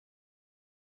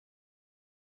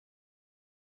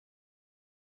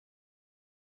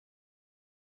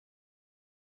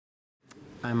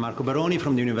I'm Marco Baroni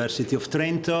from the University of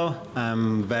Trento.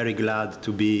 I'm very glad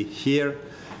to be here.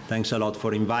 Thanks a lot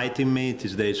for inviting me.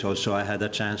 These days also I had a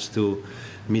chance to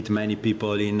meet many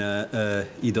people in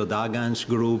Ido Dagan's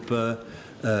group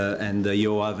and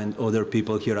Yoav and other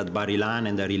people here at Bar-Ilan,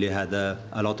 and I really had a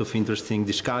lot of interesting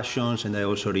discussions, and I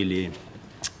also really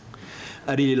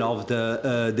loved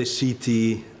the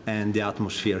city and the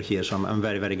atmosphere here, so I'm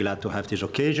very, very glad to have this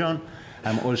occasion.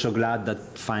 I'm also glad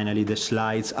that finally the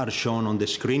slides are shown on the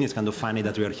screen. It's kind of funny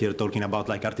that we are here talking about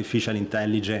like artificial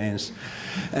intelligence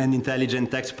and intelligent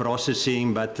text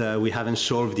processing, but we haven't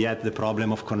solved yet the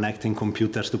problem of connecting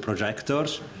computers to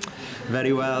projectors.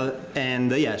 Very well,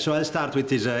 and yeah, so I'll start with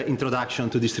this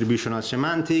introduction to distributional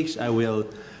semantics. I will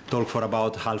talk for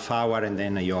about half hour, and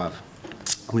then Yoav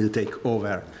will take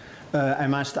over. I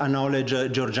must acknowledge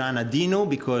Georgiana Dinu,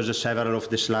 because several of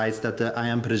the slides that I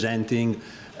am presenting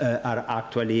are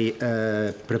actually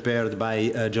prepared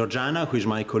by Georgiana, who is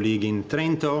my colleague in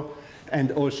Trento,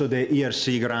 and also the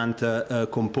ERC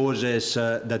grant composes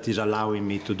that is allowing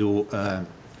me to do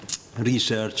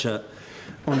research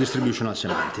on distributional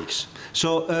semantics.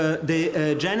 So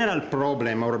the general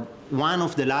problem, or one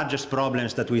of the largest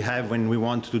problems that we have when we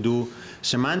want to do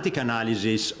semantic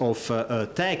analysis of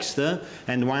text,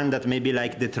 and one that maybe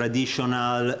like the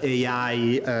traditional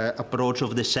AI approach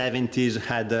of the 70s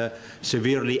had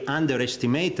severely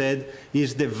underestimated,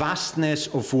 is the vastness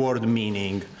of word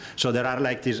meaning. So there are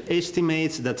like these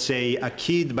estimates that say a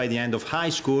kid by the end of high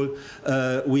school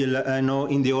will know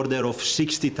in the order of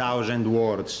 60,000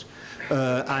 words.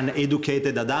 An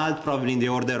educated adult probably in the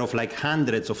order of like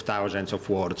hundreds of thousands of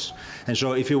words. And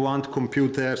so if you want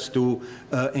computers to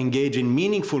engage in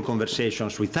meaningful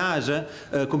conversations with us,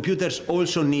 computers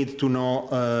also need to know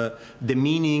the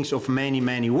meanings of many,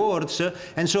 many words.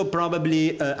 And so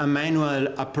probably a manual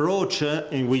approach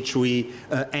in which we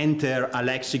enter a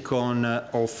lexicon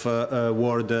of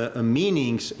word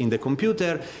meanings in the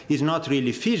computer is not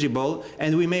really feasible,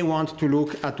 and we may want to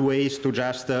look at ways to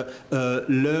just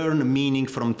learn meaning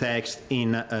from text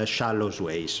in shallow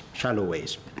ways.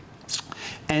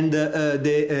 And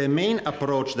the main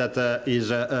approach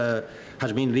that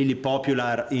has been really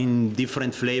popular in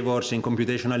different flavors in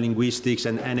computational linguistics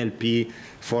and NLP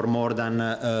for more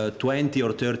than 20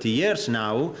 or 30 years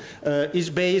now,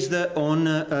 is based on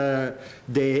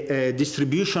the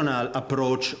distributional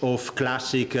approach of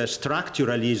classic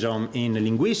structuralism in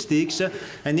linguistics,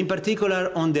 and in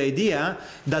particular on the idea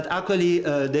that actually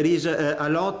there is a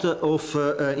lot of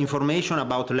information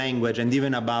about language and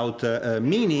even about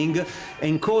meaning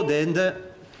encoded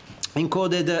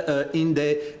in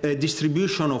the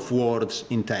distribution of words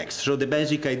in text. So the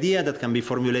basic idea that can be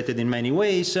formulated in many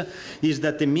ways is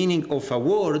that the meaning of a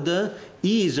word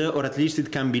is, or at least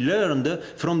it can be learned,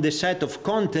 from the set of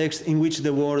context in which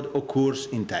the word occurs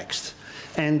in text.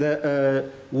 And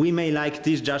we may like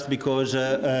this just because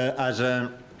as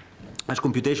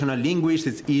computational linguists,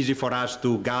 it's easy for us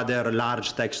to gather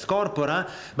large text corpora,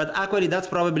 but actually that's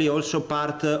probably also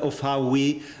part of how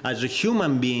we, as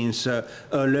human beings,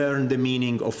 learn the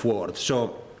meaning of words.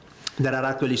 So there are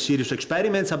actually serious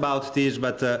experiments about this,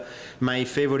 but my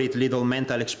favorite little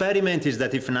mental experiment is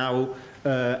that if now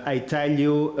I tell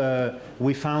you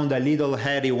we found a little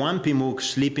hairy wampanoag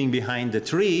sleeping behind the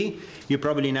tree, you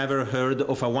probably never heard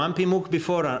of a wampanoag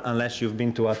before, unless you've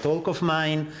been to a talk of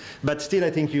mine. But still,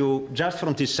 I think you, just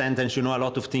from this sentence, you know a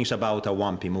lot of things about a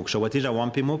wampanoag. So what is a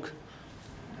wampanoag?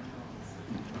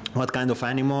 What kind of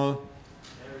animal?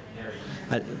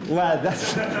 Well,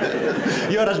 that's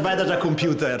you're as bad as a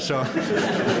computer, so.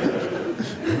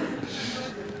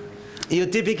 You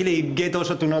typically get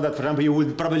also to know that, for example, you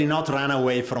would probably not run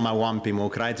away from a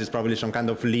wampanoag, right? It's probably some kind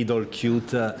of little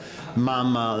cute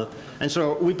mammal. And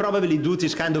so we probably do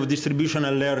this kind of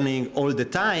distributional learning all the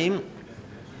time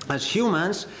as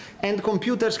humans, and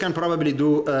computers can probably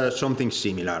do something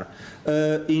similar.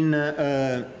 In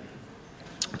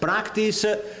practice,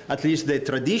 at least the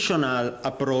traditional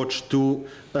approach to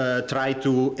try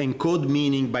to encode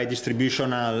meaning by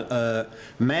distributional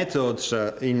methods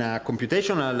in a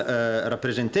computational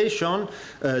representation.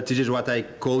 This is what I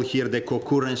call here the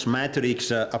concurrence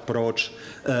matrix approach.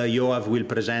 Yoav will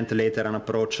present later an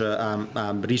approach,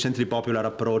 a recently popular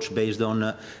approach based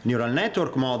on neural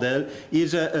network model,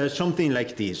 is something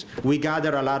like this. We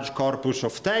gather a large corpus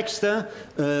of text,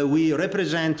 we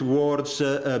represent words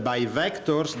by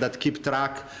vectors, vectors that keep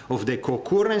track of the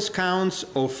co-occurrence counts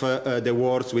of the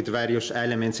words with various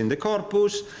elements in the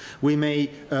corpus. We may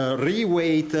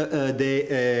reweight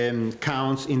the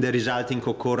counts in the resulting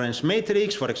co-occurrence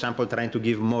matrix, for example, trying to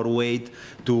give more weight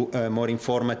to more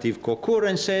informative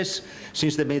co-occurrences.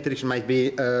 Since the matrix might be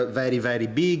very, very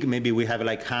big, maybe we have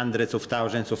like hundreds of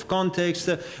thousands of contexts,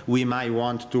 we might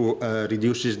want to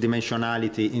reduce its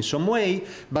dimensionality in some way.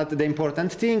 But the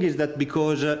important thing is that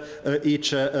because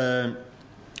each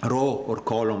row or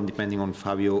column, depending on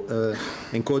how you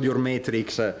encode your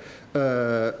matrix,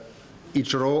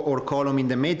 each row or column in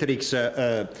the matrix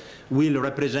will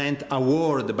represent a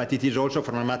word, but it is also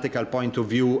from a mathematical point of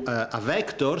view a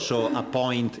vector, so a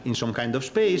point in some kind of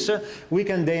space. We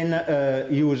can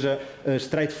then use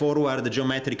straightforward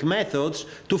geometric methods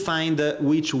to find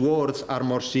which words are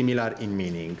more similar in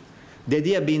meaning. The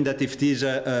idea being that if these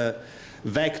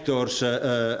vectors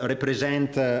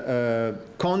represent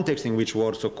context in which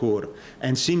words occur,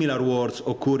 and similar words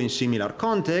occur in similar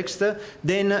context,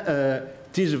 then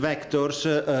these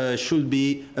vectors should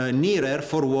be nearer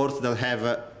for words that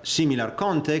have similar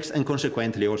context and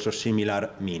consequently also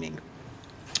similar meaning.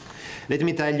 Let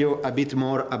me tell you a bit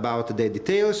more about the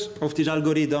details of these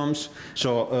algorithms.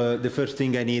 So the first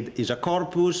thing I need is a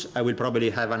corpus. I will probably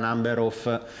have a number of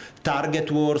target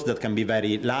words that can be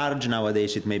very large.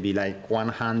 Nowadays it may be like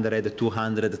 100,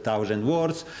 200,000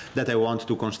 words that I want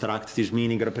to construct this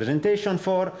meaning representation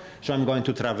for. So I'm going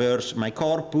to traverse my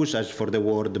corpus as for the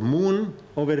word moon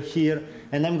over here,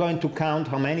 and I'm going to count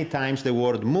how many times the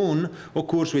word moon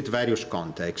occurs with various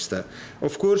contexts.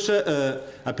 Of course,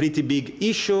 a pretty big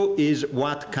issue is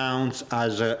what counts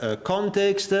as a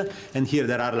context, and here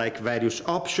there are like various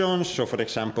options. So for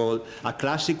example, a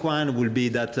classic one will be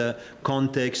that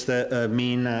context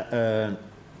mean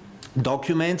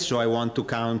documents, so I want to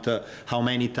count how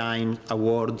many times a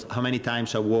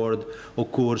word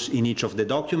occurs in each of the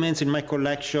documents in my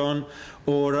collection.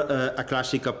 Or a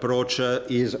classic approach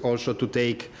is also to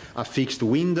take a fixed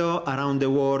window around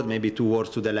the word, maybe 2 words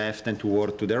to the left and 2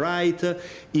 words to the right.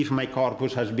 If my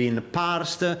corpus has been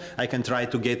parsed, I can try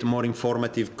to get more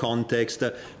informative context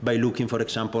by looking, for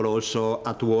example, also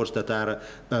at words that are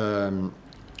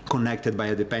connected by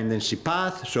a dependency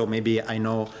path. So maybe I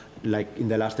know, like in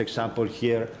the last example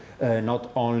here,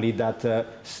 not only that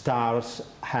stars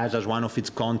has as one of its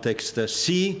contexts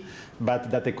C,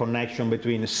 but that the connection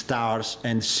between stars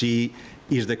and C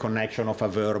is the connection of a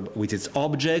verb with its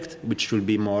object, which should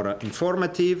be more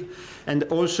informative. And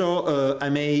also I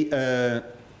may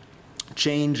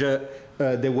change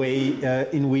the way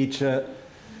in which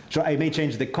so I may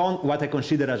change what I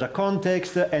consider as a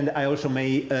context, and I also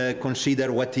may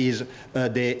consider what is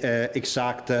the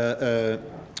exact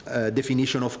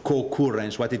definition of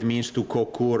co-occurrence, what it means to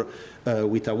co-occur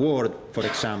with a word, for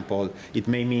example. It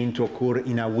may mean to occur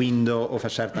in a window of a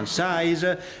certain size.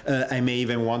 I may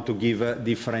even want to give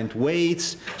different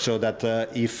weights, so that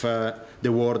if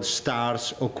the word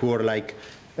stars occur like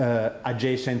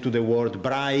adjacent to the word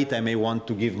bright, I may want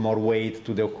to give more weight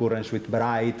to the occurrence with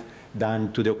bright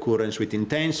than to the occurrence with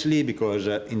intensely, because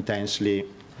intensely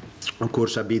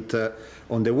occurs a bit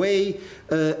on the way.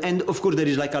 And of course there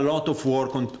is like a lot of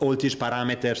work on all these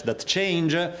parameters that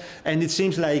change, and it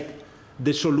seems like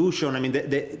the solution, I mean,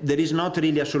 there is not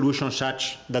really a solution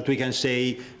such that we can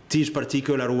say this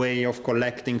particular way of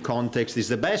collecting context is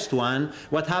the best one.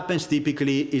 What happens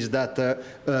typically is that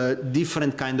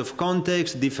different kind of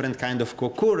context, different kind of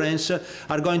co-occurrence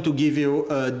are going to give you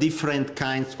different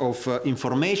kinds of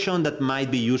information that might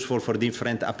be useful for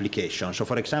different applications. So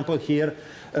for example here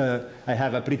I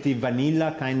have a pretty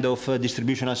vanilla kind of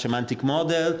distributional semantic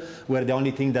model where the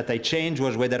only thing that I changed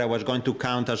was whether I was going to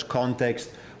count as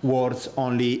context words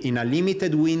only in a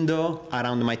limited window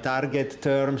around my target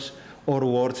terms, or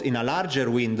words in a larger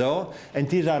window, and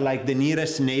these are like the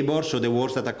nearest neighbors, so the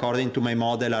words that according to my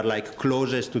model are like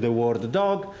closest to the word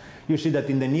dog. You see that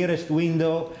in the nearest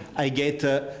window I get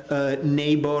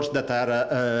neighbors that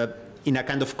are in a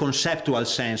kind of conceptual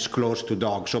sense close to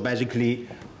dog, so basically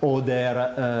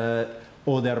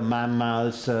other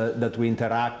mammals that we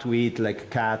interact with, like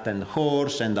cat and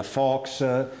horse and a fox.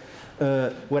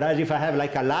 Whereas if I have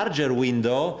like a larger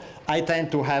window, I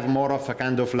tend to have more of a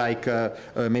kind of like,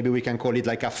 maybe we can call it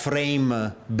like a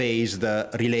frame-based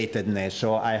relatedness.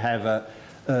 So I have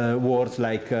words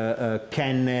like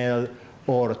kennel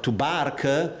or to bark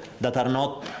that are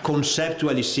not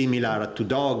conceptually similar to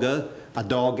dog. A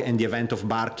dog and the event of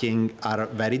barking are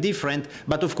very different,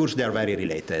 but of course they are very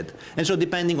related. And so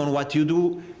depending on what you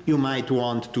do, you might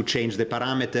want to change the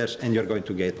parameters and you're going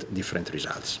to get different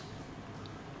results.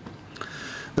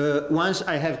 Once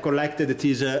I have collected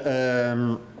these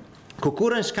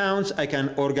Concurrence counts, I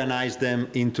can organize them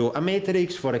into a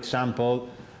matrix, for example,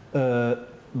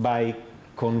 by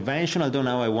convention. I don't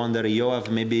know, I wonder,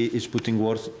 Yoav maybe is putting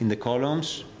words in the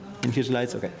columns in his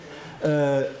slides, okay.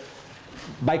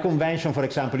 By convention, for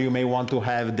example, you may want to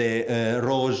have the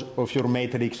rows of your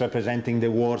matrix representing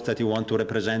the words that you want to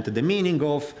represent the meaning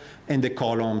of, and the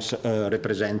columns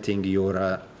representing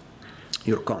your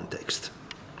context.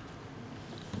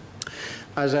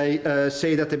 As I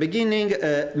said at the beginning,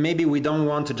 maybe we don't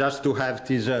want just to have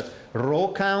these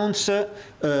row counts,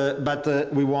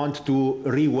 but we want to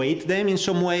reweight them in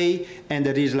some way, and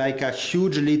there is like a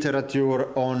huge literature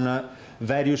on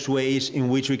various ways in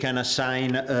which we can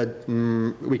assign,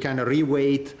 we can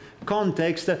reweight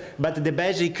context, but the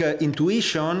basic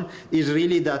intuition is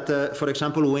really that, for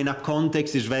example, when a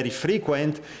context is very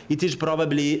frequent, it is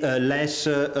probably less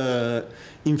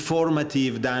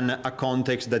informative than a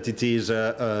context that it is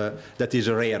that is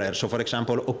rarer. So, for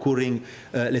example, occurring,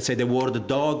 let's say, the word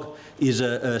dog is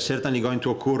certainly going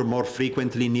to occur more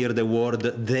frequently near the word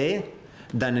the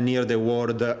than near the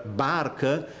word bark,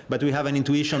 but we have an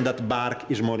intuition that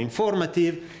bark is more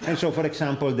informative. And so, for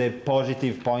example, the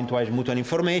positive pointwise mutual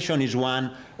information is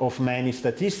one of many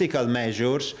statistical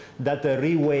measures that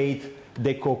reweight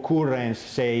the co-occurrence,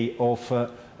 say, of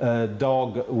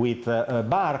dog with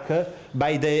bark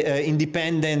by the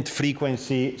independent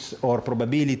frequencies or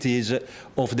probabilities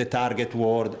of the target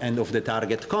word and of the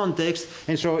target context.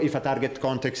 And so if a target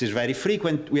context is very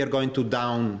frequent, we are going to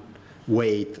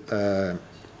down-weight the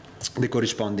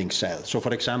corresponding cell. So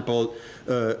for example,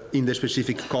 in the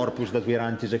specific corpus that we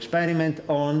ran this experiment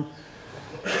on,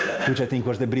 which I think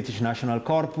was the British National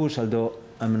Corpus, although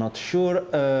I'm not sure,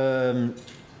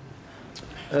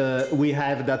 we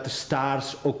have that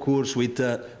stars occurs with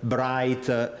bright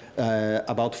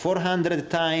about 400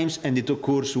 times, and it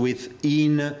occurs with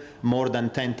in more than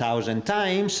 10,000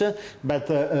 times. But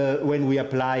when we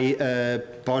apply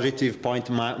positive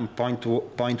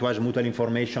pointwise mutual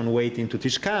information weight into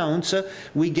these counts,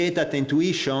 we get that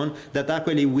intuition that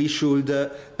actually we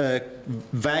should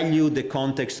value the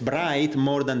context bright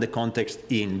more than the context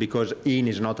in, because in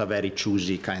is not a very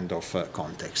choosy kind of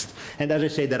context. And as I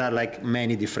say, there are like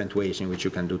many different ways in which you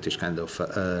can do this kind of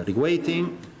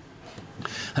reweighting.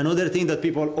 Another thing that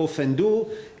people often do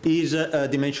is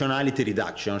dimensionality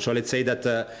reduction. So let's say that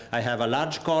I have a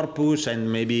large corpus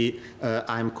and maybe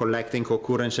I'm collecting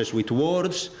occurrences with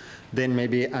words, then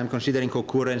maybe I'm considering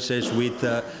occurrences with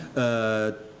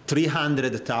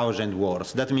 300,000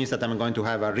 words. That means that I'm going to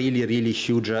have a really, really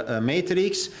huge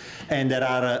matrix, and there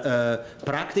are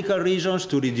practical reasons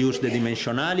to reduce the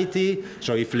dimensionality.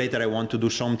 So if later I want to do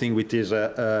something with this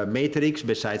matrix,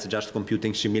 besides just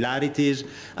computing similarities,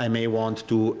 I may want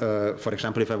to, for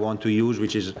example, if I want to use,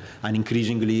 which is an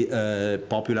increasingly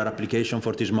popular application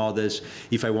for these models,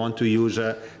 if I want to use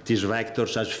these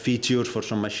vectors as features for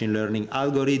some machine learning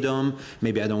algorithm,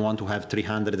 maybe I don't want to have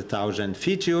 300,000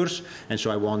 features, and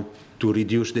so I want to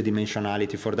reduce the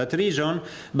dimensionality for that reason.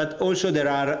 But also there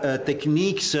are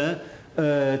techniques to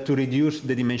reduce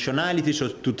the dimensionality, so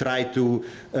to try to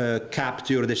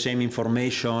capture the same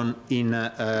information in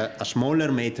a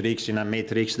smaller matrix, in a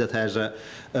matrix that has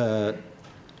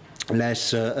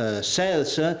less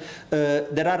cells.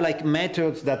 There are like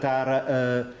methods that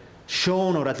are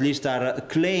shown, or at least are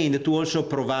claimed, to also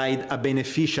provide a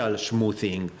beneficial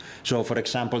smoothing. So for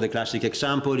example, the classic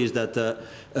example is that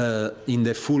in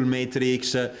the full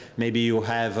matrix, maybe you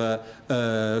have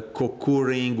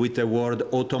co-occurring with the word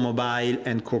automobile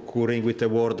and co-occurring with the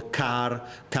word car,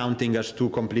 counting as two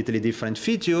completely different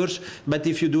features. But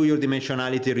if you do your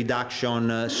dimensionality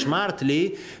reduction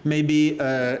smartly, maybe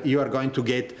you are going to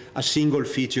get a single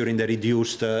feature in the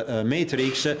reduced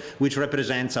matrix, which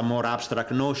represents a more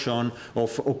abstract notion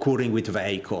of occurring with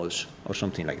vehicles or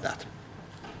something like that.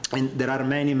 And there are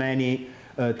many, many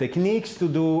techniques to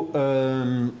do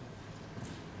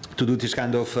this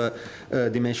kind of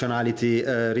dimensionality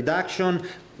reduction.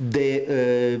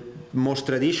 The most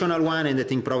traditional one, and I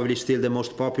think probably still the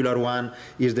most popular one,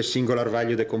 is the singular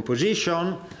value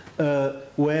decomposition,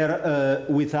 where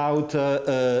without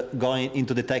going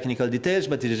into the technical details,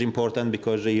 but it is important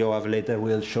because Yoav later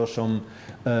will show some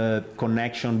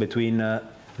connection between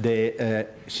the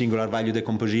singular value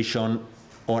decomposition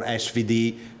or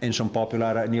SVD and some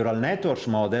popular neural networks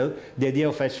model. The idea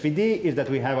of SVD is that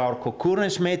we have our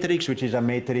concurrence matrix, which is a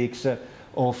matrix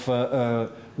of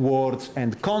words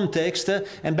and context,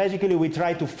 and basically we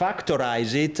try to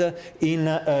factorize it in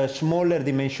smaller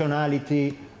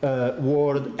dimensionality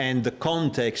word and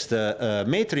context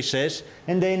matrices,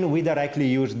 and then we directly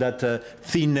use that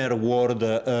thinner word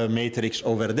matrix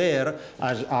over there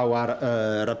as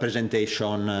our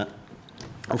representation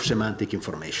semantic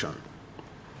information.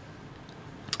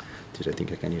 This I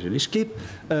think I can easily skip.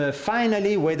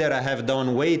 Finally, whether I have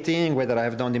done weighting, whether I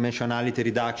have done dimensionality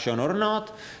reduction or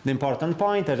not, the important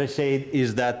point, as I said,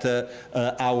 is that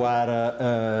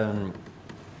our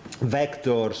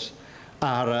vectors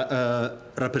are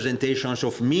representations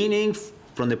of meaning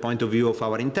from the point of view of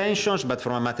our intentions, but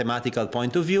from a mathematical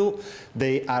point of view,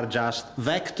 they are just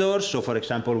vectors. So, for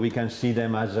example, we can see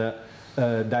them as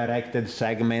directed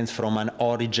segments from an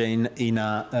origin in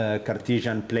a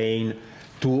Cartesian plane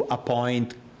to a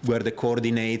point where the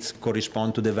coordinates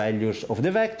correspond to the values of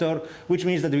the vector, which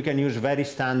means that we can use very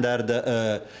standard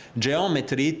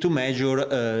geometry to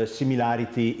measure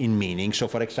similarity in meaning. So,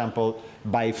 for example,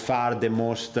 by far the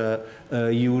most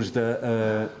used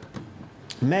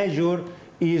measure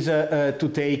is to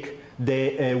take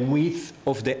the width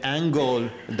of the angle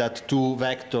that two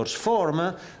vectors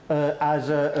form as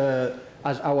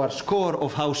our score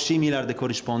of how similar the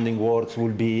corresponding words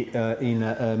will be in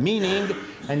meaning.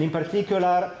 And in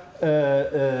particular,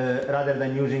 rather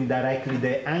than using directly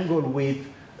the angle width,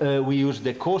 we use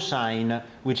the cosine,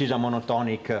 which is a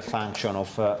monotonic function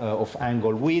of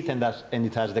angle width, and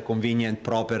it has the convenient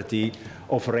property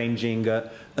of ranging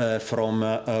from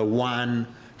 1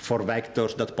 for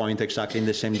vectors that point exactly in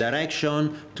the same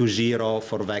direction to 0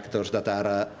 for vectors that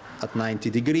are at 90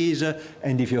 degrees.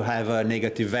 And if you have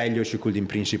negative values, you could in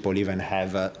principle even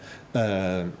have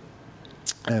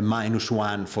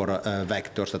 -1 for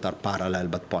vectors that are parallel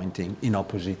but pointing in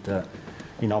opposite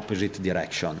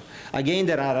direction. Again,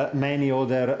 there are many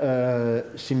other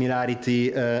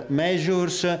similarity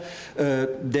measures.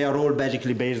 They are all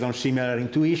basically based on similar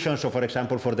intuition. So, for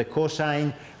example, for the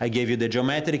cosine, I gave you the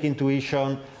geometric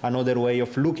intuition. Another way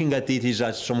of looking at it is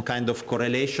as some kind of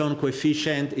correlation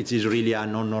coefficient. It is really a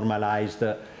non-normalized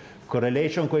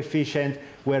correlation coefficient,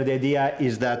 where the idea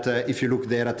is that if you look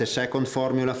there at the second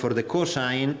formula for the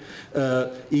cosine,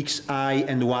 xi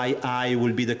and yi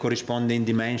will be the corresponding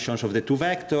dimensions of the two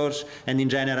vectors, and in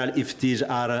general, if these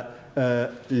are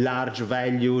large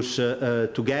values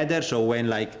together, so when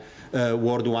like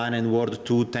word 1 and word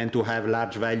 2 tend to have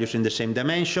large values in the same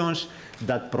dimensions,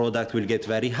 that product will get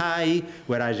very high,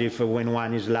 whereas if when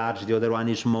one is large, the other one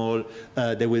is small,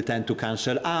 they will tend to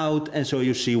cancel out, and so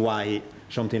you see why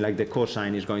something like the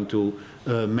cosine is going to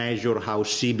measure how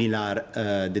similar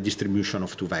the distribution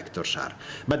of two vectors are.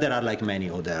 But there are like many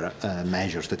other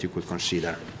measures that you could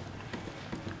consider.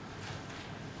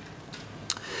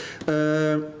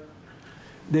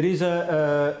 There is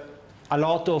a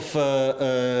lot of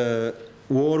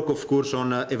work, of course,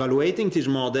 on evaluating these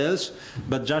models,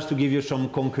 but just to give you some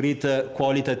concrete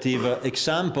qualitative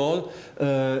example,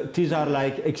 these are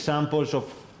like examples of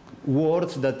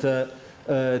words that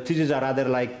this is a rather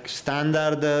like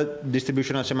standard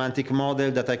distributional semantic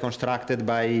model that I constructed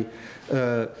by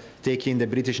taking the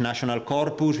British National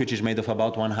Corpus, which is made of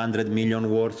about 100 million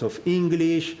words of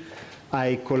English.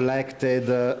 I collected,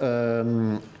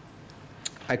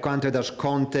 I counted as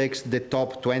context the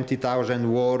top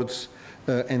 20,000 words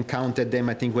and counted them,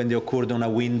 I think, when they occurred on a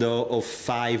window of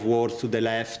 5 words to the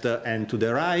left and to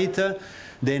the right.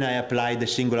 Then I applied the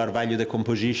singular value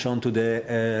decomposition to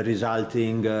the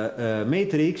resulting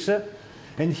matrix.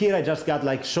 And here I just got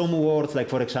like some words, like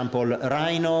for example,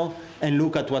 rhino, and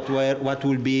look at what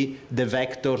will be the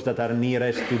vectors that are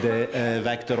nearest to the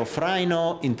vector of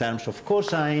rhino in terms of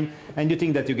cosine. And you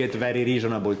think that you get very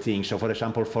reasonable things. So for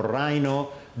example, for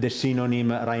rhino, the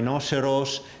synonym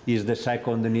rhinoceros is the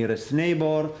second nearest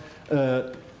neighbor.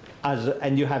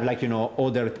 And you have like,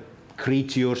 other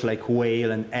creatures like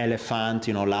whale and elephant,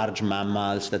 large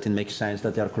mammals that it makes sense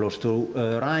that they are close to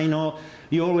rhino.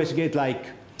 You always get like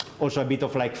also a bit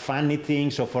of like funny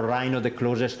things. So for rhino, the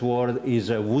closest word is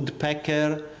a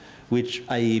woodpecker, which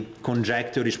I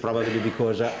conjecture is probably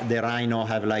because the rhino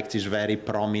have like this very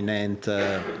prominent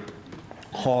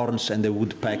horns, and the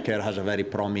woodpecker has a very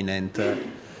prominent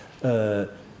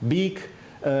beak.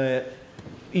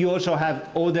 You also have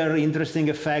other interesting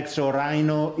effects. So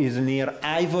rhino is near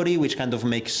ivory, which kind of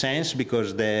makes sense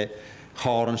because the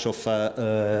horns of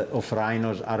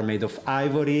rhinos are made of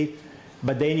ivory.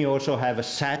 But then you also have a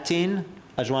satin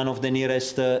as one of the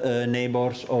nearest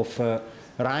neighbors of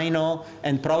rhino.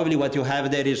 And probably what you have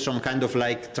there is some kind of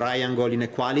like triangle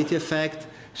inequality effect,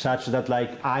 such that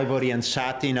like ivory and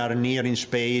satin are near in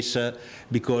space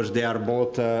because they are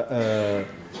both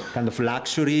kind of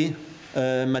luxury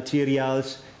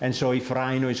materials. And so if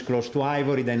rhino is close to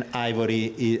ivory, then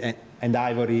ivory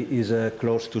is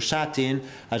close to satin.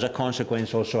 As a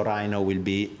consequence, also rhino will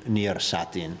be near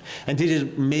satin. And this is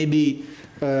maybe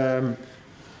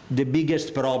the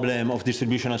biggest problem of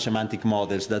distributional semantic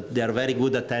models, that they are very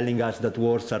good at telling us that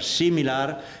words are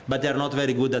similar, but they are not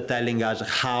very good at telling us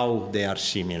how they are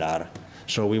similar.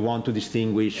 So we want to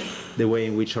distinguish the way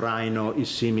in which rhino is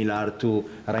similar to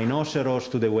rhinoceros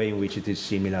to the way in which it is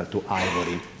similar to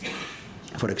ivory,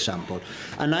 for example.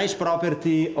 A nice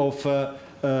property of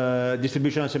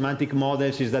distributional semantic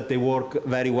models is that they work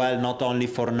very well not only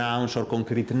for nouns or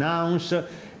concrete nouns,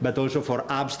 but also for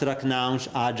abstract nouns,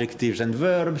 adjectives, and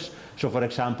verbs. So for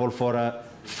example, for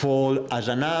fall as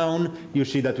a noun, you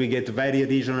see that we get very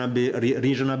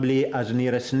reasonably as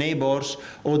nearest neighbors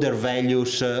other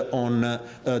values on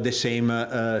the same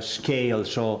scale.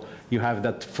 So you have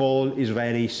that fall is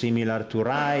very similar to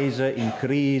rise,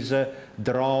 increase,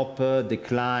 drop,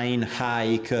 decline,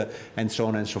 hike, and so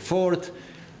on and so forth.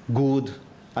 Good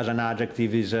as an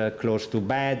adjective is close to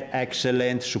bad,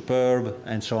 excellent, superb,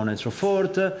 and so on and so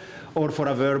forth. Or for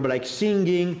a verb like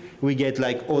singing, we get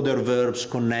like other verbs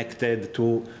connected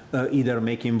to either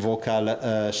making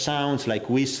vocal sounds like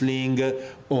whistling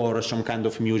or some kind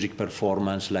of music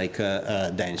performance like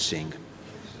dancing.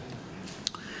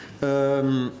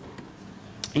 In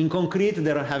concrete,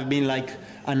 there have been like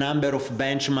a number of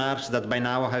benchmarks that by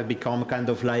now have become kind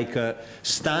of like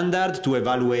standard to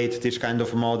evaluate these kind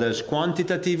of models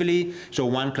quantitatively. So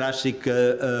one classic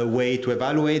way to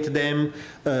evaluate them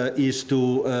is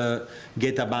to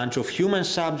get a bunch of human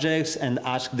subjects and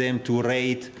ask them to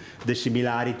rate the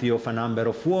similarity of a number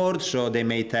of words. So they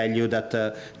may tell you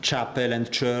that chapel and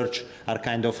church are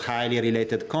kind of highly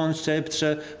related concepts,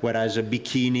 whereas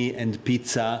bikini and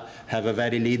pizza have a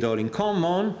very little in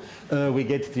common. We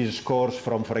get these scores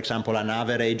from, for example, an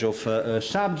average of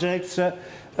subjects.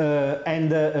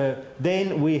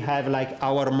 Then we have like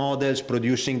our models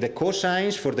producing the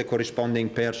cosines for the corresponding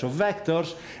pairs of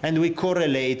vectors, and we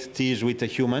correlate these with the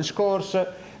human scores.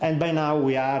 And by now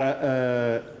we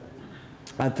are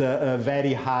at a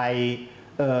very high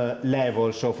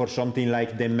level. So for something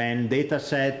like the MEN data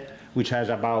set, which has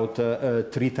about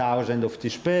 3,000 of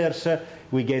these pairs,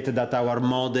 we get that our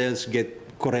models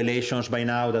get correlations by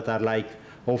now that are like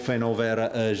often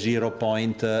over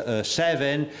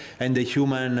 0.7, and the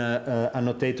human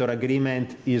annotator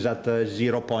agreement is at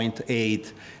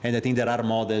 0.8. And I think there are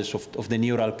models of the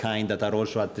neural kind that are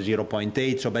also at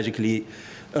 0.8. So basically,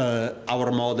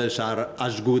 our models are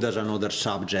as good as another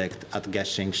subject at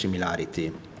guessing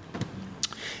similarity.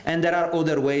 And there are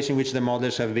other ways in which the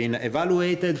models have been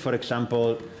evaluated. For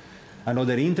example,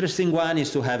 another interesting one is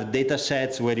to have data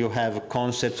sets where you have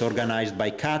concepts organized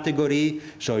by category.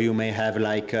 So you may have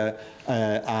like a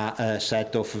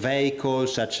set of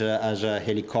vehicles, such as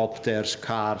helicopters,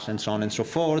 cars, and so on and so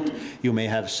forth. You may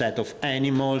have a set of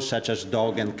animals, such as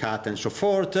dog and cat, and so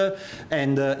forth.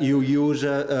 And you use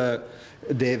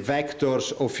the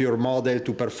vectors of your model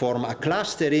to perform a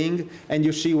clustering, and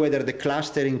you see whether the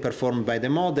clustering performed by the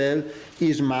model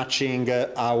is matching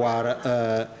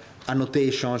our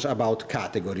annotations about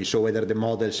categories. So whether the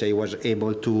model, say, was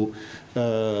able to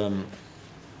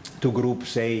group,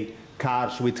 say,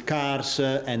 cars with cars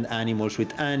and animals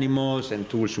with animals and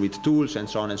tools with tools and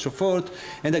so on and so forth.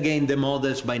 And again, the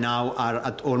models by now are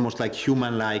at almost like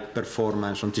human-like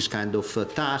performance on this kind of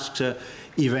tasks,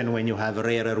 even when you have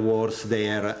rarer words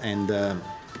there and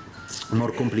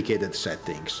more complicated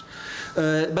settings.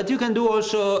 But you can do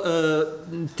also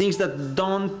things that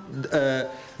don't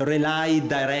rely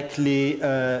directly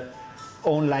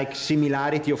on like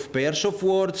similarity of pairs of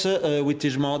words with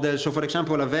this model. So for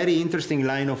example, a very interesting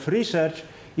line of research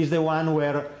is the one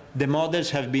where the models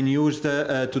have been used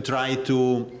to try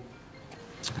to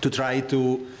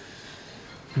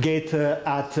get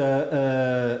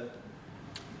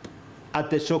at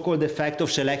the so-called effect of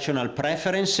selectional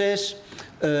preferences,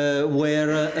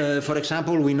 where, for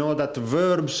example, we know that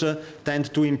verbs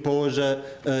tend to impose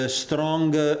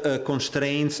strong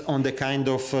constraints on the kind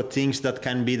of things that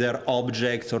can be their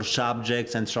objects or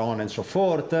subjects and so on and so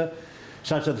forth,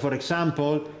 such that, for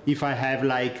example, if I have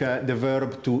like the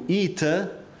verb to eat,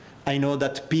 I know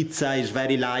that pizza is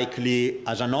very likely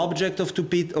as an object of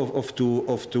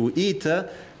to eat,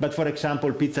 but for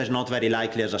example, pizza is not very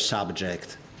likely as a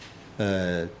subject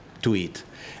to eat.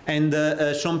 And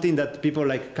something that people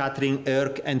like Katrin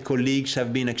Erk and colleagues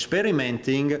have been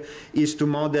experimenting is to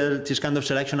model this kind of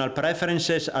selectional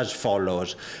preferences as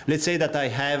follows. Let's say that I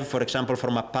have, for example,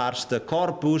 from a parsed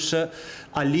corpus, a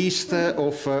list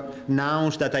of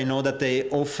nouns that I know that they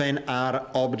often are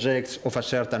objects of a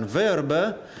certain verb.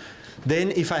 Then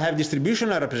if I have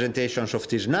distributional representations of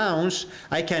these nouns,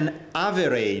 I can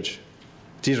average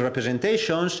these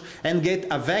representations and get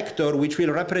a vector which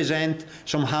will represent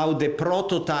somehow the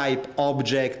prototype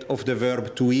object of the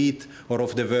verb to eat or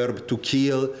of the verb to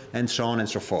kill and so on and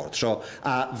so forth. So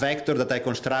a vector that I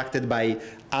constructed by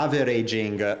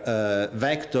averaging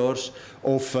vectors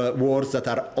of words that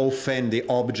are often the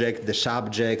object, the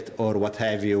subject, or what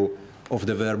have you of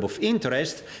the verb of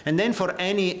interest. And then for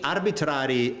any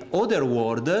arbitrary other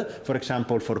word, for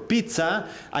example, for pizza,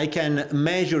 I can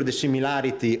measure the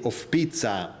similarity of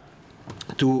pizza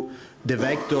to the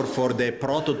vector for the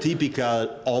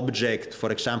prototypical object,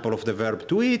 for example, of the verb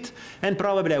to eat, and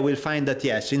probably I will find that,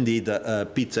 yes, indeed,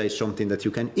 pizza is something that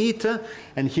you can eat.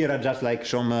 And here are just like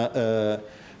some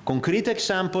concrete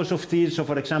examples of this. So,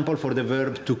 for example, for the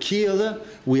verb to kill,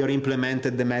 we have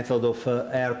implemented the method of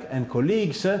Erk and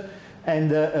colleagues.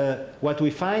 And what we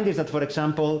find is that, for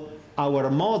example, our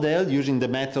model, using the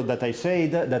method that I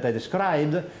said, that I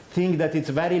described, think that it's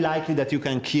very likely that you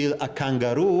can kill a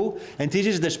kangaroo. And this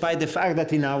is despite the fact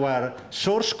that in our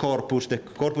source corpus, the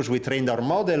corpus we trained our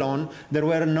model on, there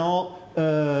were no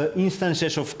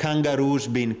instances of kangaroos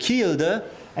being killed,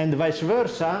 and vice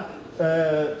versa.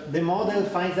 The model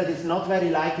finds that it's not very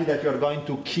likely that you're going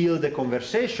to kill the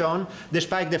conversation,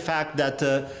 despite the fact that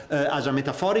as a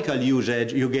metaphorical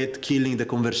usage, you get killing the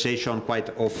conversation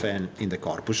quite often in the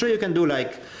corpus. So you can do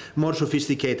like more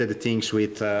sophisticated things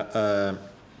with the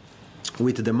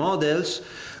models.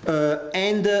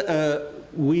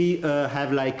 We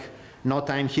have like no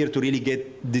time here to really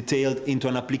get detailed into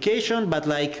an application, but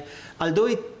like,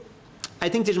 although I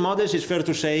think these models, it's fair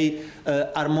to say,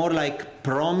 are more like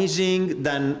promising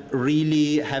than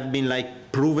really have been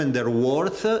like proven their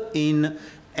worth in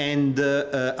end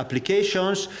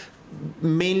applications,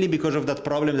 mainly because of that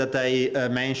problem that I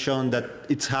mentioned, that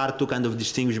it's hard to kind of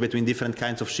distinguish between different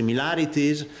kinds of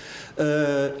similarities.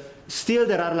 Still,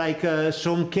 there are like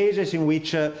some cases in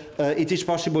which it is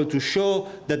possible to show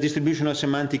that distributional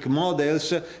semantic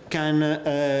models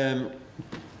can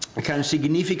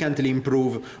significantly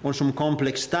improve on some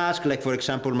complex tasks, like, for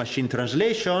example, machine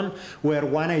translation, where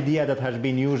one idea that has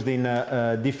been used in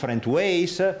different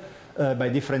ways by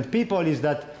different people is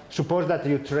that suppose that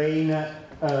you train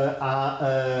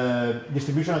a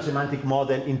distributional semantic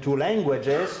model in 2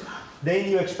 languages,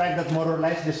 then you expect that more or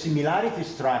less the similarity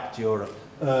structure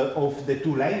of the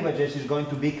 2 languages is going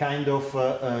to be kind of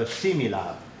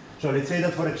similar. So let's say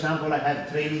that, for example, I have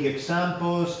training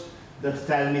examples that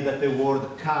tell me that the word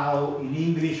cow in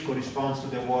English corresponds to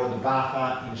the word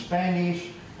vaca in Spanish,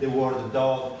 the word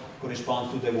dog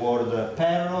corresponds to the word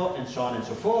perro, and so on and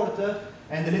so forth.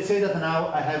 And let's say that now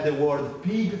I have the word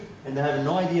pig, and I have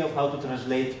no idea of how to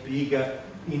translate pig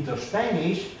into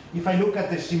Spanish. If I look at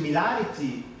the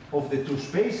similarity of the 2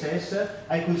 spaces,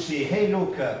 I could see, hey,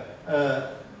 look,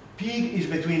 pig is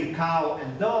between cow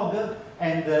and dog,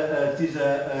 and this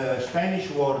Spanish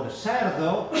word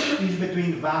cerdo is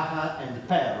between vaca and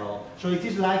perro. So it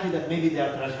is likely that maybe they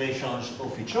are translations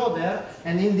of each other,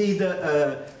 and indeed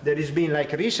there has been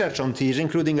like research on this,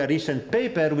 including a recent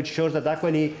paper which shows that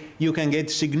actually you can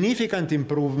get significant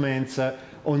improvements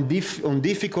on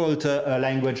difficult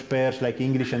language pairs like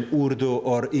English and Urdu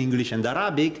or English and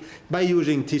Arabic by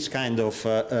using this kind of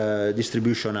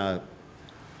distributional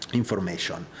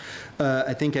information.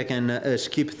 I think I can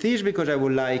skip this because I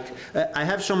would like, I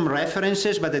have some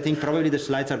references, but I think probably the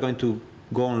slides are going to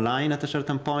go online at a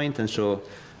certain point, and so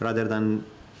rather than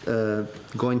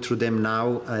going through them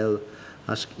now, I'll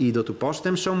ask Ido to post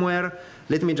them somewhere.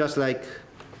 Let me just like,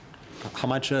 how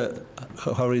much,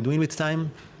 how are we doing with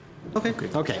time? Okay,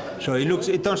 okay. So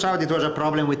it turns out it was a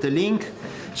problem with the link.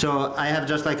 So I have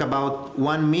just like about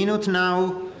 1 minute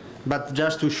now, but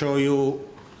just to show you,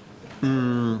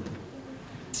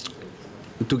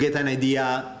 to get an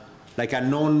idea, like a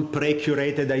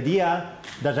non-pre-curated idea.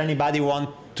 Does anybody want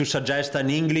to suggest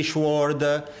an English word?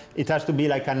 It has to be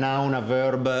like a noun, a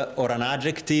verb, or an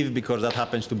adjective, because that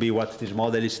happens to be what this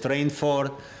model is trained for,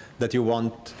 that you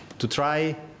want to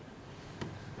try.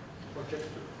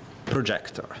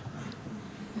 Projector.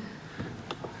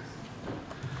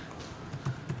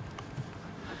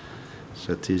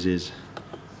 So this is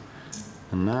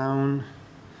a noun,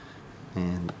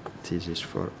 and this is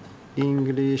for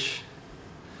English.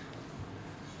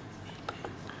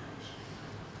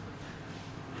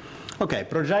 Okay,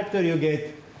 projector, you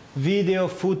get video,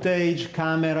 footage,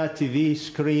 camera, TV,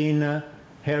 screen,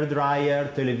 hair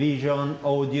dryer, television,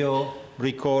 audio,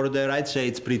 recorder. I'd say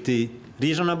it's pretty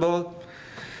reasonable.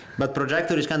 But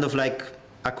projector is kind of like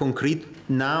a concrete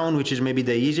noun, which is maybe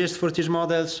the easiest for these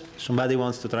models. Somebody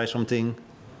wants to try something?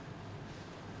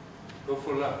 Go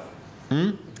for love.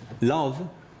 Love?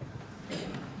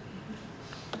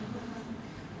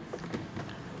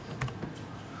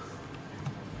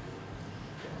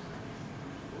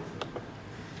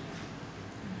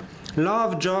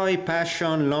 Love, joy,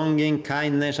 passion, longing,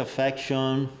 kindness,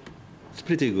 affection. It's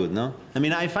pretty good, no? I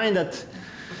mean, I find that,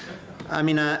 I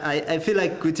mean, I feel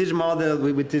like with this model,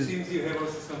 with this... It seems you have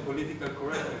also some political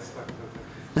correctness factor.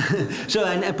 So,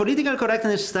 and political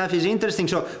correctness stuff is interesting.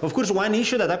 So, of course, one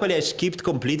issue that actually I skipped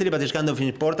completely, but is kind of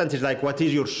important, is like, what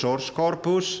is your source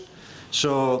corpus?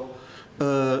 So,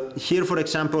 here, for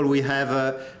example, we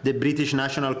have the British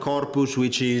National Corpus,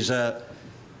 which is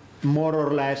more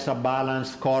or less a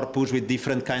balanced corpus with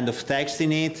different kind of text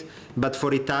in it. But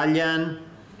for Italian,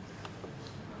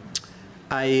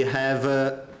 I have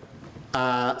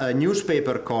a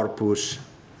newspaper corpus.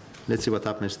 Let's see what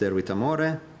happens there with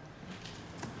Amore.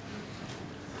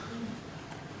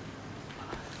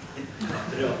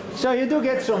 So you do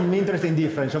get some interesting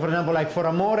difference. So for example, like for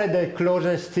Amore, the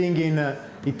closest thing in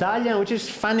Italian, which is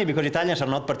funny because Italians are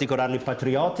not particularly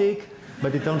patriotic,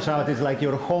 but it turns out it's like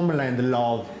your homeland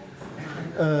love.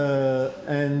 Yeah,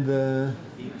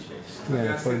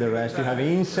 for the rest, you have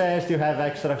incest, you have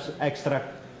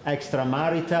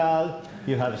extramarital,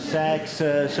 you have sex,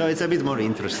 so it's a bit more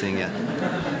interesting, yeah.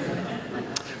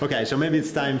 Okay, so maybe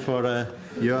it's time for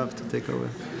Yoav to take over.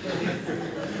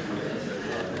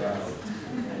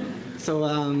 So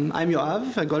I'm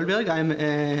Yoav Goldberg. I'm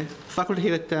a faculty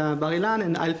here at Bar-Ilan,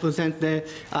 and I'll present the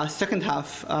second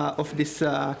half of this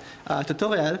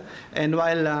tutorial. And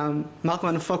while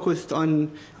Markman focused on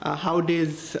how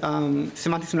these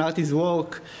semantic similarities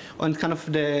work on kind of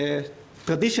the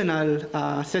traditional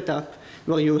setup,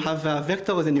 where you have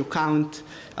vectors and you count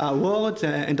words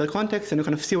and their context and you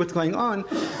kind of see what's going on,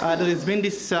 there has been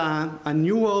this a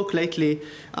new work lately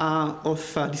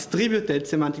of distributed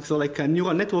semantics, or like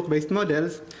neural network-based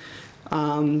models.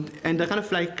 And they're kind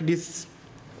of like this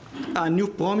new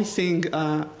promising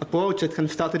approach that kind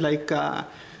of started like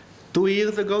 2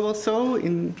 years ago or so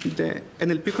in the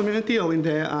NLP community or in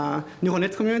the neural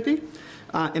nets community.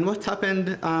 And what's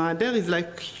happened there is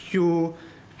like you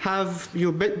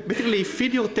basically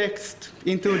feed your text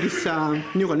into this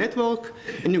neural network,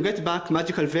 and you get back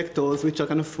magical vectors, which are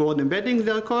kind of word embeddings,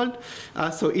 they're called.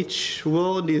 So each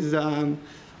word is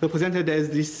represented as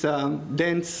this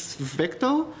dense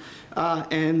vector,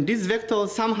 and these vectors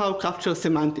somehow capture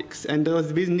semantics. And there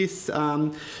has been this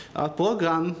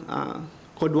program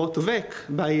called Word2Vec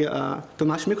by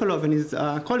Tomasz Mikolov and his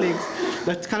colleagues,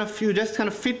 that kind of, you just kind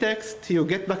of feed text, you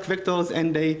get back vectors,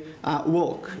 and they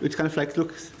work, which kind of like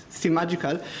looks seem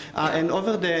magical. And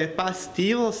over the past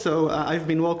year or so, I've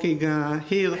been working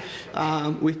here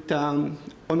with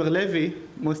Omer Levy,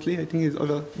 mostly, I think he's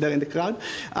over there in the crowd,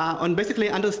 on basically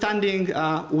understanding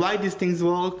why these things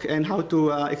work and how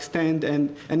to extend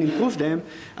and improve them.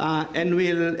 And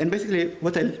basically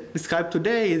what I'll describe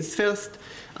today is first,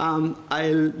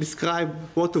 I'll describe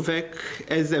Word2Vec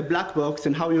as a black box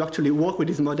and how you actually work with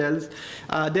these models.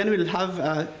 Then we'll have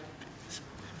a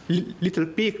little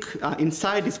peek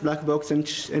inside this black box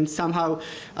and somehow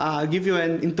give you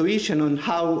an intuition on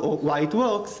how or why it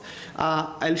works.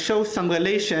 I'll show some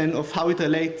relation of how it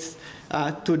relates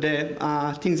to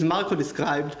the things Marco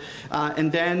described,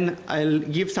 and then I'll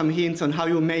give some hints on how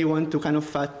you may want to kind of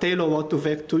tailor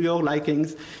Word2Vec to your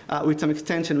likings with some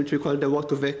extension, which we call the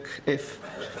Word2Vec F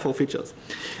for features.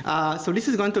 So this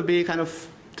is going to be kind of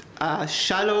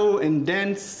shallow and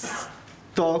dense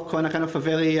talk on a kind of a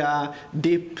very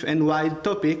deep and wide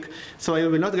topic. So I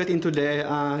will not get into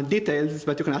the details,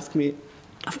 but you can ask me,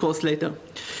 of course, later.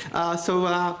 So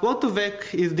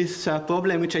Word2Vec is this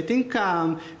problem which I think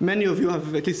many of you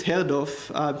have at least heard of,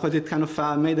 because it kind of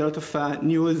made a lot of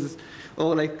news,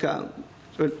 or like,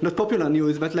 not popular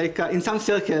news, but like in some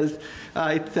circles,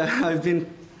 it has been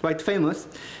quite famous.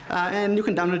 And you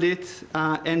can download it.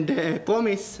 And the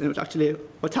promise, and actually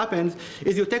what happens,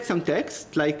 is you take some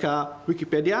text, like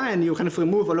Wikipedia, and you kind of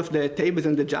remove all of the tables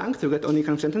and the junk, so you get only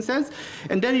kind of sentences.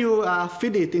 And then you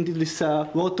feed it into this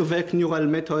Word2Vec neural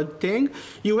method thing.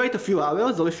 You wait a few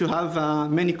hours, or if you have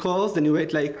many cores, then you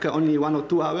wait like only 1 or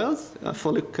 2 hours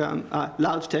for like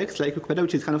large text, like Wikipedia,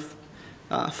 which is kind of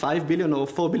 5 billion or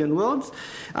 4 billion words.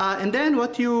 And then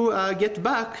what you get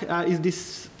back is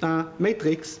this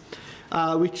matrix,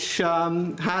 which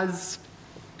has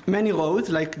many rows,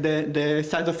 like the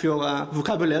size of your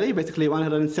vocabulary, basically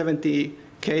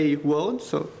 170K words,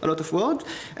 so a lot of words.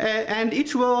 And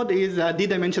each word is a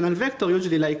d-dimensional vector,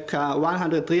 usually like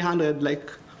 100, 300, like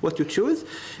what you choose.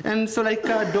 And so like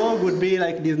dog would be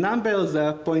like these numbers,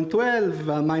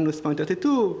 0.12, minus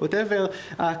 0.32, whatever.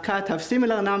 Cat have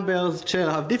similar numbers, chair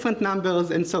have different numbers,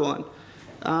 and so on.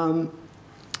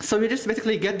 So you just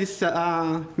basically get this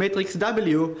matrix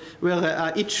W,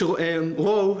 where each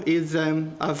row is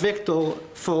a vector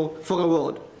for a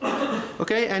word.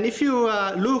 Okay, and if you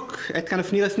look at kind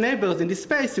of nearest neighbors in this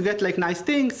space, you get like nice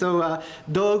things. So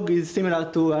dog is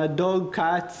similar to dog,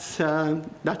 cats,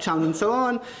 Dachshund, and so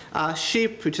on.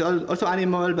 Sheep, which is also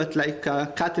animal, but like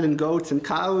cattle and goats and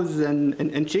cows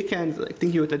and chickens, like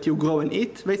things that you grow and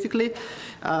eat, basically.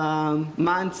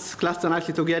 Months cluster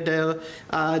nicely together.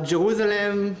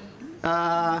 Jerusalem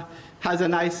has a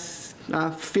nice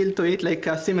feel to it, like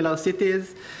similar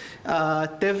cities.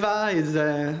 Teva is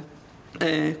a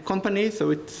company,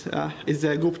 so it is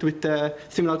grouped with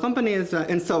similar companies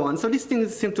and so on. So these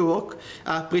things seem to work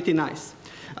pretty nice.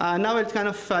 Now I'll kind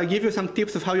of give you some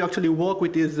tips of how you actually work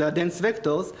with these dense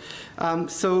vectors.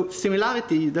 So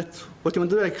similarity, that's what you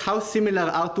want to do, like how similar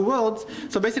are two words.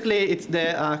 So basically it's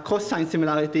the cosine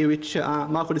similarity, which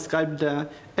Marco described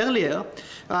earlier.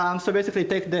 So basically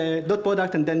take the dot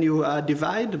product and then you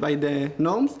divide by the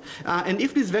norms. And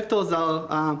if these vectors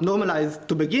are normalized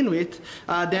to begin with,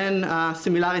 then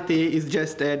similarity is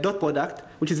just a dot product,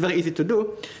 which is very easy to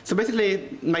do. So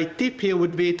basically, my tip here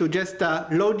would be to just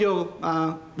load your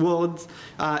words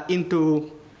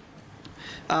into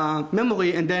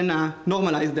memory and then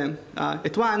normalize them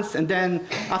at once. And then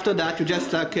after that, you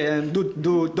just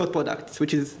do dot products,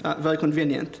 which is very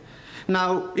convenient.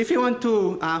 Now, if you want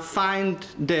to find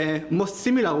the most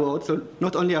similar words, so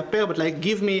not only a pair, but like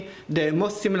give me the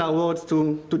most similar words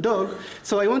to dog,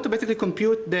 so I want to basically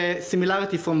compute the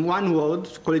similarity from one word,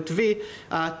 call it V,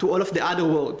 to all of the other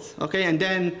words, okay? And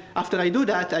then after I do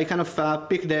that, I kind of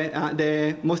pick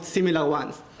the most similar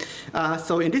ones.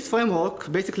 So in this framework,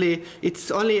 basically, it's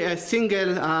only a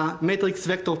single matrix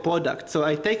vector product. So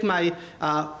I take my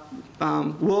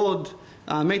word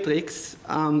matrix,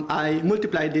 I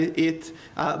multiplied it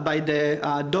by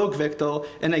the dog vector,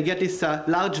 and I get this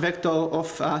large vector of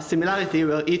similarity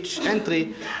where each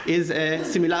entry is a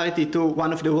similarity to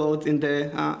one of the words in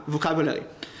the vocabulary.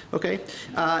 Okay?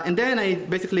 And then I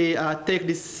basically take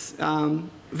this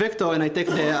vector and I take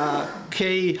the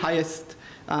k highest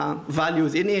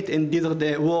values in it, and these are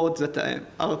the words that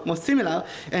are most similar.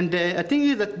 And the thing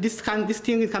is that this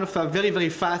thing is kind of very, very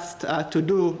fast to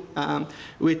do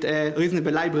with a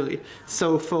reasonable library.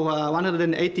 So for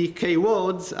 180k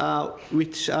words,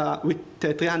 which with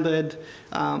 300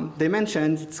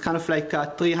 dimensions, it's kind of like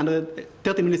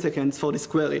 330 milliseconds for this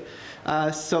query.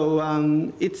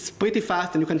 So it's pretty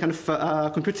fast, and you can kind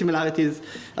of compute similarities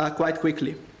quite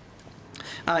quickly.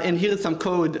 And here is some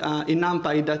code in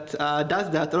NumPy that does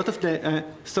that. A lot of the,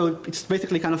 so it's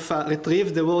basically kind of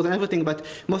retrieves the words and everything, but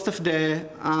most of the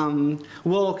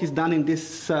work is done in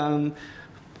this line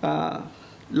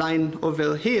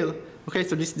over here. Okay,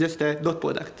 so this is just a dot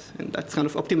product, and that's kind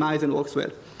of optimized and works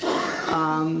well.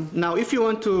 Now, if you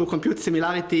want to compute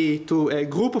similarity to a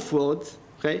group of words,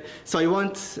 okay, so I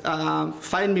want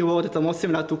find me words that are most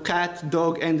similar to cat,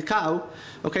 dog, and cow.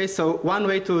 Okay, so one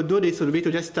way to do this would be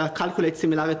to just calculate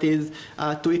similarities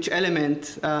to each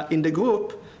element in the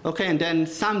group, okay, and then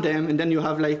sum them, and then you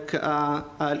have like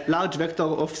a large vector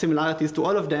of similarities to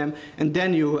all of them, and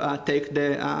then you take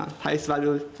the highest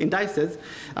value indices,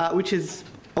 which is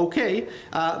okay,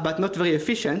 but not very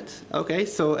efficient. Okay,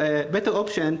 so a better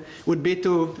option would be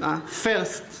to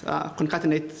first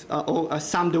concatenate or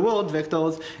sum the word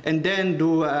vectors, and then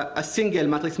do a single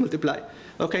matrix multiply.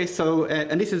 Okay, so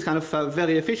and this is kind of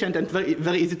very efficient and very,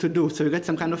 very easy to do. So you get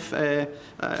some kind of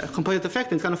composite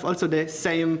effect, and it's kind of also the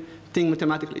same thing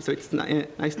mathematically. So it's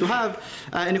nice to have,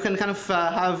 and you can kind of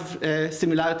have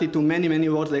similarity to many, many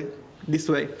words like this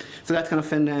way. So that's kind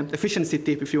of an efficiency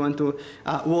tip if you want to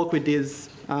work with these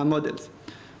models.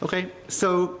 Okay,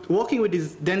 so working with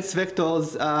these dense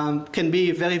vectors can be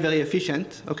very, very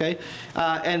efficient. Okay,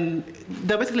 and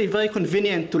they're basically very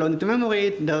convenient to load into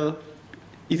memory. They're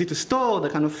easy to store.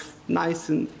 They're kind of nice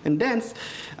and dense,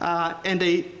 and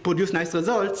they produce nice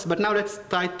results. But now let's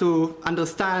try to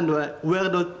understand where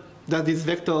does these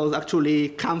vectors actually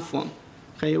come from.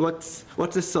 Okay, what's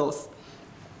the source?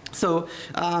 So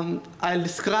I'll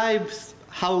describe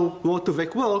how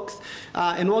word2vec works,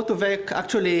 and word2vec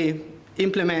actually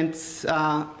implements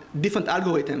different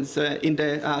algorithms in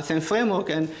the same framework,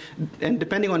 and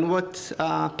depending on what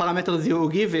parameters you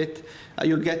give it,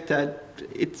 you'll get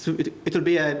it will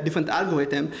be a different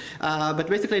algorithm. But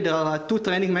basically there are two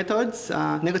training methods,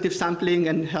 negative sampling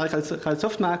and hierarchical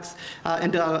softmax,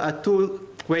 and there are two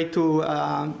ways to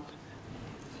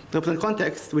represent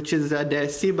context, which is the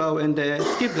CBOW and the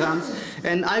skipgrams,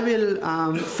 and I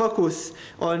will focus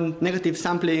on negative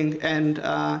sampling and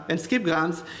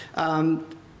skipgrams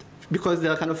because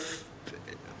they're kind of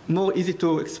more easy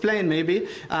to explain maybe,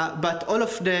 but all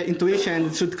of the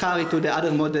intuition should carry to the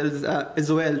other models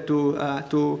as well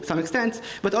to some extent.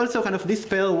 But also kind of this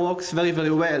pair works very,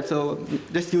 very well. So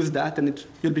just use that and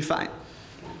you'll be fine.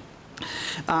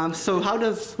 So how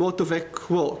does word2vec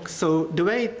work? So the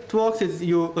way it works is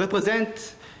you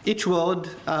represent each word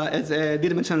as a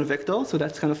d-dimensional vector, so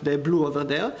that's kind of the blue over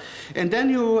there. And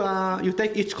then you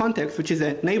take each context, which is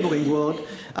a neighboring word,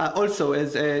 also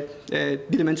as a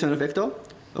d-dimensional vector.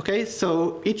 Okay,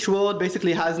 so each word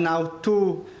basically has now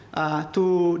two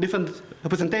different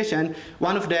representations.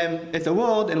 One of them is a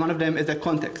word, and one of them is a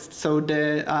context. So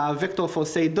the vector for,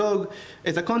 say, dog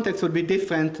as a context would be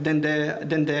different than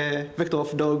the vector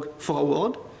of dog for a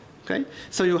word. Okay?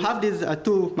 So you have these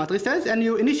two matrices, and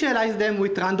you initialize them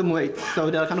with random weights. So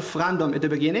they're kind of random at the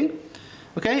beginning.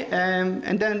 Okay?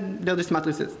 And then they're just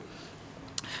matrices.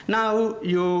 Now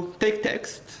you take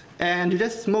text, and you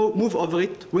just move over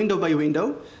it window by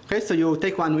window. Okay? So you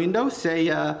take one window, say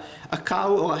a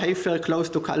cow or a heifer close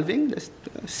to calving, just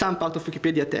some part of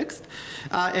Wikipedia text.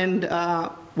 And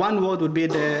one word would be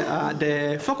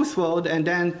the focus word, and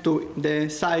then to the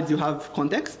sides you have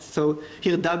context. So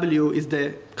here W is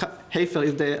the heifer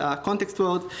is the context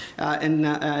word, and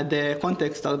the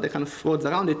context are the kind of words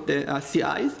around it, the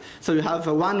CIs. So you have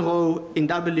one row in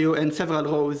W and several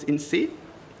rows in C.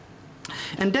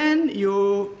 And then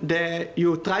you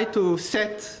try to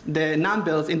set the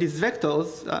numbers in these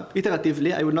vectors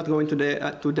iteratively. I will not go into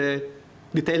the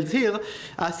details here,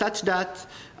 such that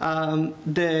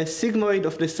the sigmoid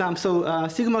of the sum, so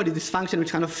sigmoid is this function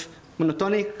which kind of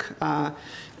monotonic,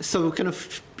 so kind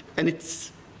of, and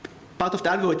it's part of the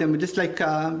algorithm, just like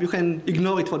you can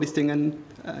ignore it for this thing, and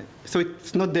so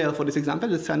it's not there for this example,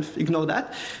 just kind of ignore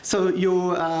that. So you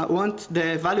want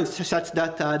the values such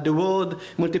that the word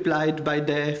multiplied by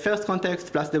the first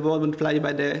context plus the word multiplied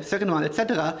by the second one,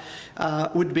 etc.,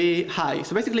 would be high.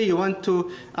 So basically you want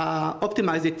to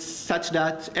optimize it such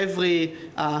that every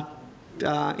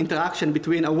interaction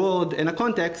between a word and a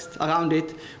context around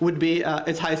it would be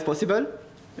as high as possible,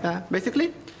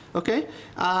 basically. Okay,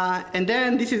 and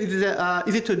then this is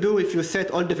easy to do if you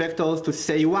set all the vectors to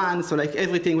say 1, so like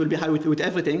everything will be high with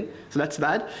everything, so that's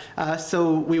bad.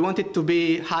 So we want it to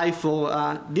be high for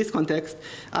this context,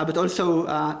 but also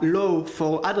low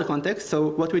for other contexts. So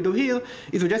what we do here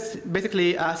is we just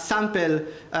basically sample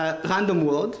random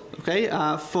word, okay,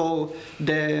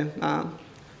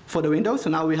 for the window. So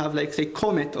now we have, like, say,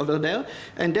 comet over there.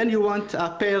 And then you want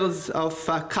pairs of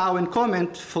cow and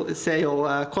comet, for, say,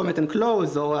 or comet and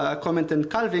close, or comet and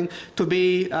calving, to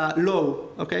be low.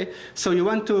 Okay? So you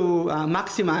want to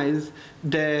maximize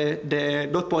the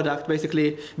dot product,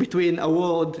 basically, between a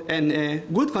word and a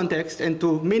good context, and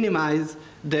to minimize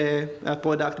the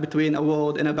product between a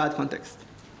word and a bad context.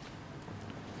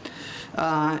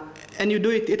 And you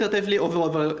do it iteratively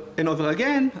over and over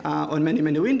again on many,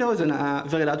 many windows and a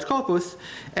very large corpus.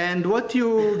 And what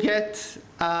you get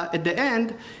at the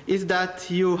end is that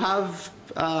you have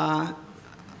a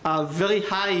very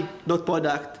high dot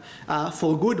product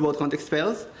for good word context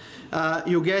pairs.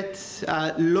 You get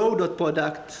low dot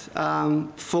product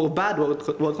for bad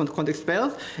word context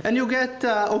pairs. And you get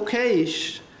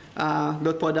okayish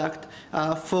dot product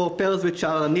for pairs which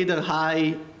are neither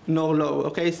high nor low.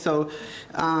 Okay, so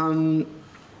that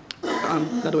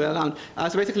way around.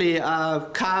 So basically,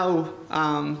 cow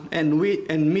and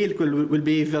milk will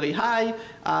be very high.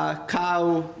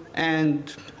 Cow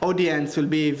and audience will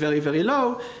be very, very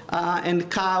low. And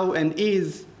cow and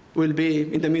is will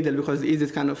be in the middle, because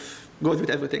is kind of goes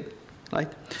with everything,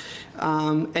 right?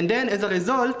 And then as a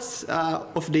result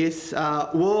of this,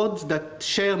 words that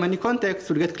share many contexts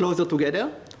will get closer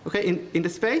together. Okay, in the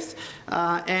space,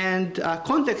 and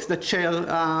contexts that share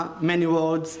many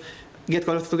words get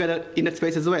close together in that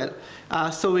space as well.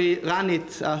 So we run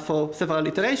it for several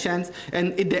iterations,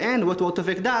 and at the end, what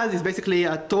word2vec does is basically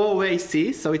throw away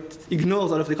C, so it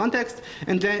ignores all of the context,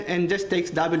 and just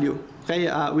takes W, okay,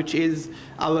 which is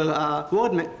our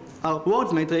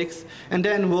words matrix, and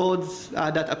then words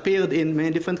that appeared in many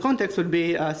different contexts will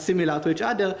be similar to each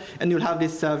other, and you'll have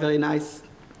this very nice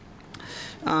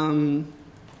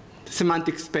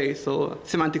semantic space or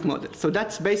semantic model. So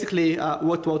that's basically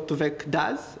what word2vec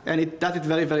does, and it does it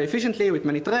very, very efficiently with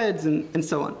many threads and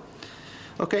so on.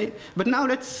 Okay, but now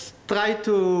let's try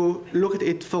to look at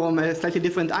it from a slightly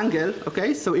different angle.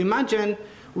 Okay, so imagine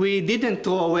we didn't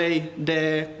throw away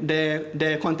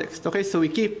the context. Okay, so we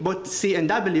keep both C and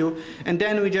W, and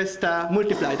then we just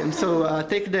multiply them. So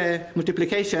take the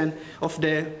multiplication of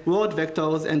the word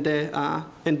vectors and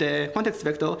the context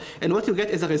vector, and what you get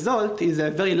as a result is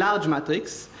a very large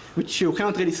matrix, which you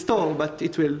cannot really store, but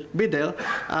it will be there,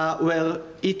 where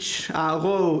each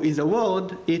row is a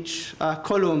word, each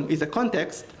column is a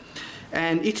context,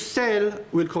 and each cell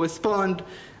will correspond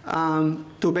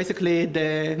to basically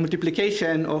the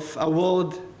multiplication of a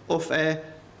word of a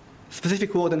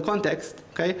specific word and context,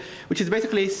 okay, which is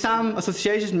basically some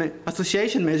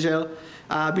association measure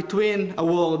between a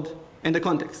word and the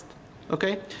context,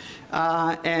 okay?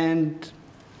 And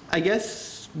I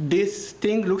guess this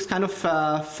thing looks kind of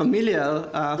familiar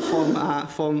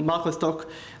from Marco's talk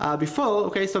before,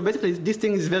 okay? So basically this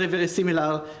thing is very, very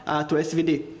similar to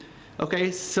SVD.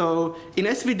 Okay, so in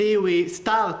SVD, we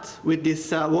start with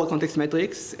this word context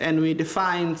matrix, and we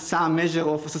define some measure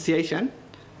of association,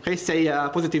 okay, say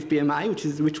positive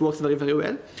PMI, which works very, very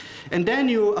well. And then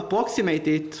you approximate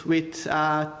it with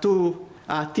two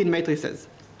thin matrices,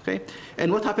 okay?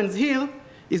 And what happens here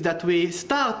is that we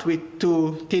start with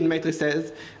two thin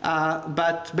matrices,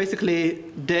 but basically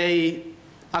they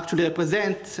actually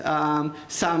represent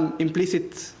some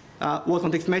implicit word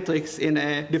context matrix in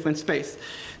a different space.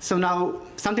 So now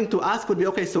something to ask would be,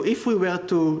 okay, so if we were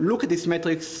to look at this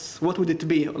matrix, what would it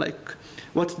be? Like,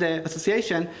 what's the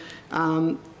association?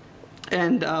 And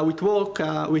with work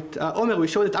with Omer, we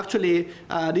showed that actually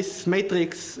this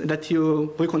matrix that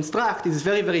you reconstruct is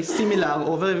very, very similar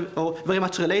or very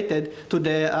much related to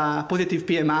the positive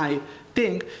PMI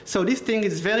thing. So this thing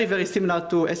is very, very similar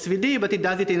to SVD, but it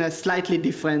does it in a slightly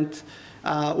different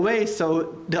way.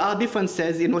 So there are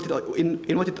differences in what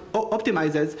it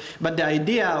optimizes, but the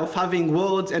idea of having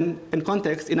words and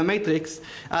context in a matrix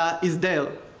is there.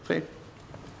 Okay?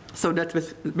 So that's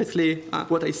basically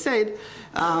what I said.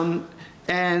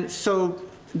 And so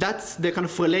that's the kind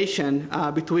of relation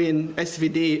between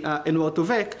SVD and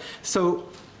word2vec. So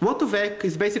word2vec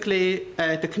is basically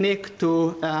a technique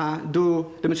to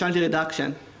do dimensionality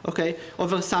reduction, okay,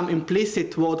 over some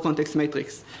implicit word context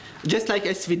matrix, just like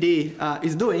SVD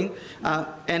is doing.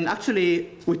 And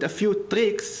actually, with a few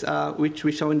tricks, which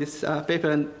we show in this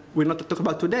paper and we'll not talk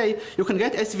about today, you can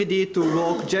get SVD to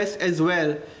work just as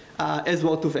well as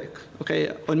word2vec,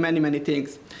 okay, on many, many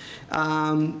things.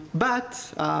 But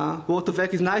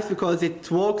word2vec is nice because it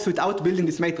works without building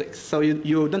this matrix. So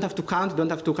you don't have to count, you don't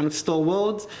have to kind of store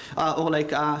words or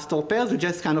like store pairs. You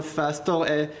just kind of store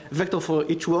a vector for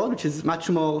each word, which is much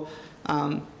more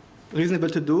reasonable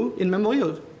to do in memory,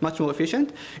 or much more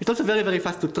efficient. It's also very, very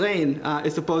fast to train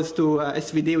as opposed to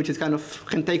SVD, which is kind of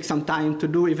can take some time to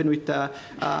do even with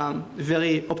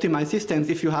very optimized systems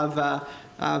if you have a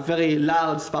very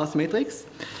large sparse matrix.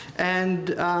 And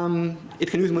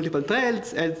it can use multiple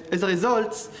threads. As a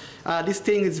result, this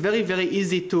thing is very, very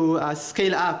easy to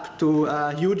scale up to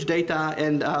huge data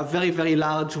and very, very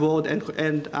large word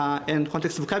and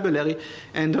context vocabulary.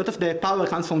 And a lot of the power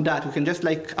comes from that. We can just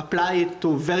like apply it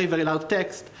to very, very large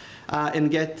text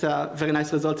and get very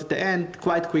nice results at the end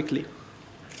quite quickly.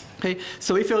 Okay,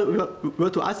 so if you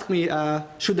were to ask me,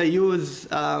 should I use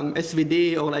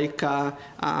SVD or like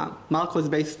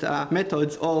Marcos-based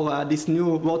methods or this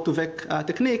new word2vec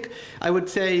technique, I would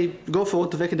say go for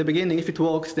word2vec in the beginning. If it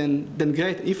works, then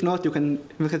great. If not, you can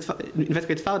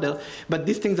investigate further. But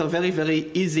these things are very,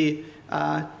 very easy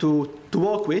to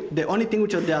work with. The only thing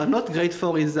which they are not great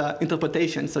for is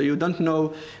interpretation. So you don't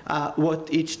know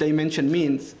what each dimension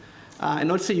means.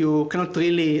 And also, you cannot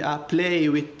really play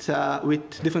with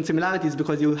different similarities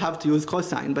because you have to use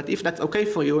cosine. But if that's OK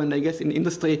for you, and I guess in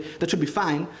industry that should be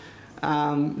fine,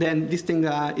 then this thing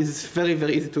is very,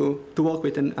 very easy to work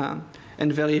with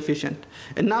and very efficient.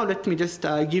 And now let me just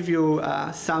give you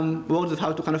some words of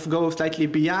how to kind of go slightly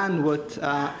beyond what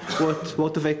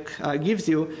word2vec gives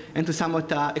you, and to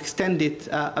somewhat extend it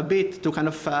a bit to kind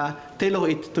of tailor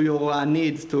it to your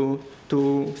needs to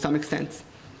some extent.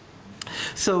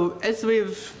 So as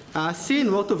we've seen,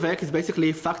 word2vec is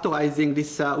basically factorizing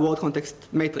this word context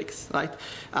matrix, right?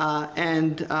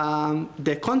 And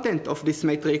the content of this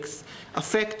matrix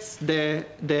affects the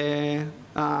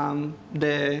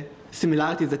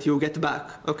similarities that you get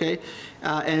back, okay?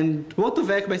 And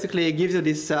word2vec basically gives you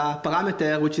this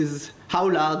parameter, which is how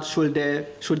large should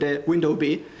the window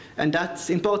be. And that's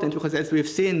important because, as we've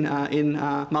seen in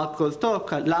Marco's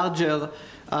talk, larger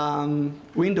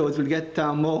windows will get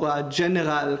more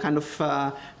general kind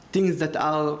of things that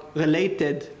are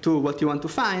related to what you want to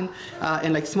find,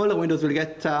 and like smaller windows will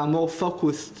get more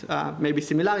focused, maybe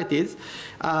similarities.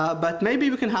 But maybe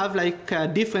we can have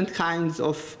like different kinds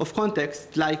of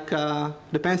context, like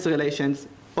the pencil relations,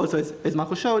 also as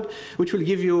Marco showed, which will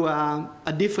give you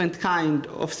a different kind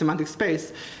of semantic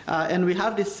space. And we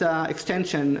have this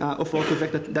extension of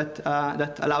word2vec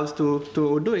that allows to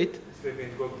do it.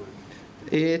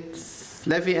 It's It's it's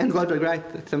Levy and Goldberg, right?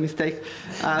 It's a mistake.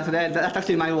 So that's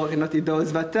actually my work and not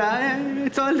those, but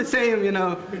it's all the same, you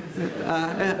know,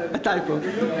 a typo.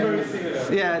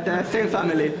 Yeah, the same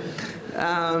family.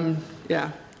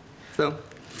 Yeah, so.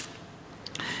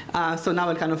 So now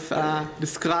I'll kind of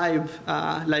describe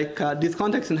these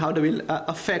contexts and how they will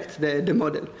affect the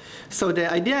model. So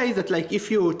the idea is that like if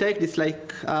you take this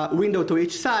like window to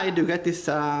each side, you get this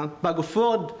bag of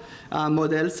word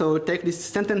model. So take this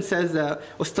sentence says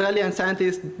Australian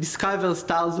scientists discover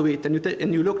stars with,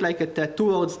 and you look like at two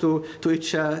words to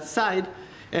each side.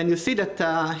 And you see that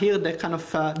here the kind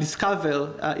of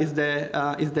discover is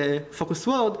the focus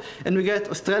word, and we get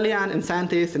Australian and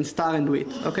scientists and star and wit.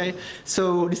 Okay,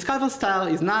 so discover star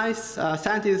is nice,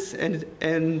 scientists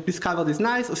and discovered is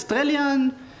nice.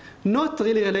 Australian, not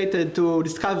really related to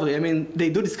discovery. I mean, they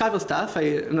do discover stuff.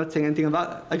 I'm not saying anything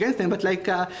against them, but like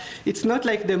it's not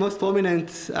like the most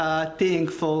prominent thing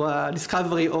for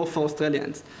discovery or for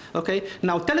Australians. Okay.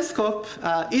 Now, telescope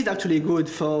is actually good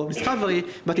for discovery,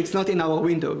 but it's not in our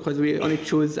window because we only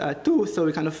choose two, so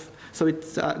we kind of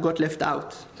it's got left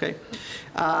out. Okay.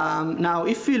 Now,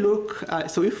 if we look,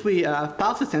 so if we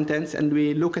parse a sentence and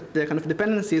we look at the kind of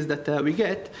dependencies that we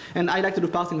get, and I like to do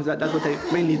parsing because that's what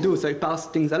I mainly do, so I parse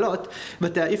things a lot.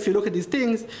 But if you look at these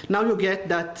things, now you get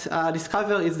that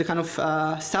discover is the kind of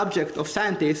subject of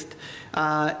scientist.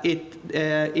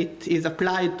 It is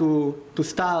applied to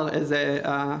star as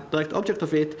a direct object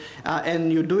of it,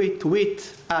 and you do it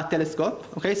with a telescope.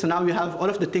 Okay, so now you have all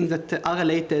of the things that are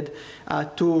related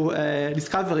to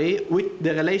discovery with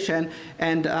the relation,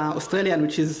 and Australian,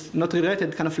 which is not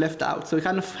related, kind of left out. So we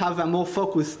kind of have a more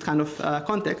focused kind of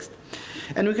context.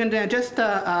 And we can just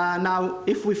now,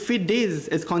 if we feed these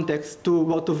as context to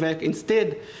Word2Vec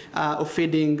instead of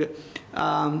feeding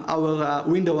our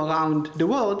window around the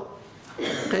world,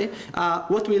 okay,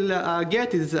 what we'll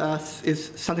get is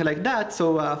something like that.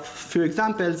 So a few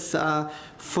examples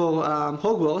for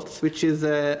Hogwarts, which is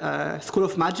a school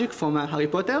of magic from Harry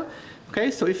Potter. Okay,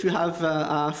 so if you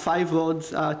have 5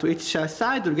 words to each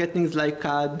side, you'll get things like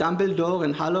Dumbledore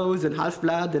and Hallows and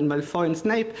Half-Blood and Malfoy and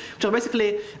Snape, which are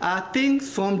basically things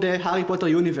from the Harry Potter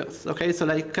universe. Okay, so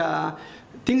like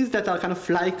things that are kind of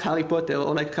like Harry Potter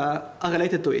or like are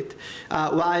related to it.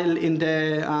 While in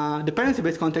the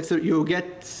dependency-based context, you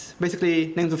get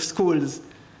basically names of schools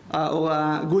or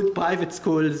good private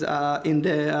schools in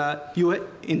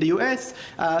the US.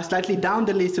 Slightly down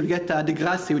the list, you'll get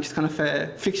Degrassi, which is kind of a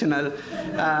fictional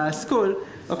school.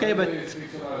 Okay, but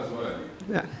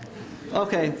yeah.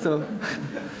 Okay, so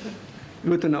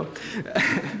good to know.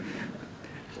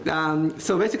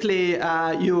 So basically,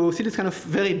 you see this kind of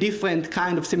very different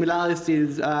kind of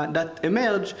similarities that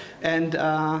emerge, and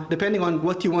depending on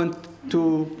what you want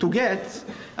to get,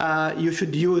 you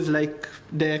should use like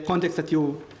the context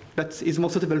that is more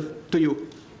suitable to you.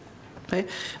 Okay?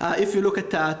 If you look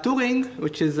at Turing,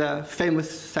 which is a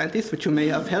famous scientist, which you may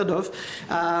have heard of,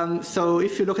 so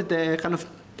if you look at the kind of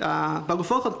bag of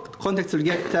word context, you'll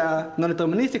get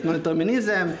non-deterministic,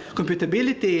 non-determinism,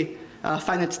 computability,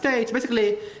 finite states,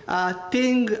 basically a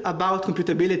thing about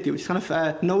computability, which is kind of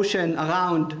a notion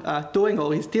around Turing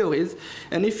or his theories.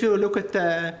 And if you look at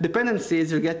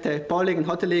dependencies, you get polling and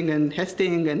hoteling and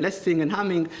hesting and lesting and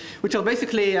Hamming, which are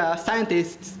basically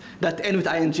scientists that end with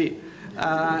ing.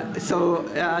 So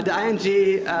the ing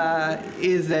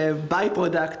is a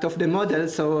byproduct of the model,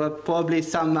 so probably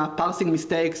some parsing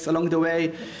mistakes along the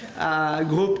way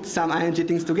grouped some ing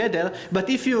things together. But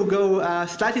if you go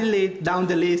slightly down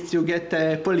the list, you get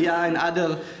Polya and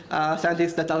other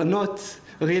scientists that are not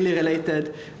really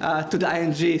related to the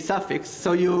ing suffix.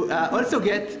 So you also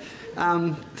get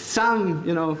some,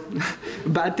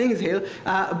 bad things here,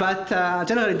 but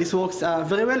generally this works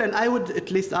very well, and I would at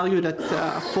least argue that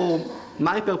for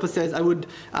my purposes, I would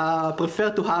prefer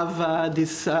to have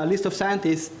this list of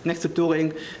scientists next to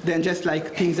Turing than just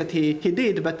like things that he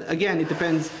did, but again, it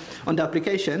depends on the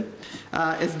application.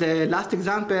 As the last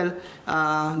example,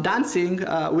 dancing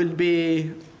will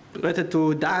be related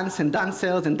to dance and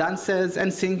dancers and dances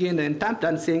and singing and tap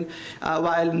dancing,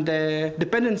 while in the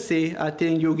dependency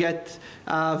thing you get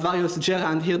various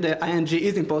gerund. Here the ing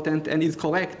is important and is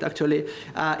correct actually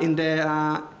in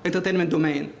the entertainment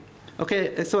domain.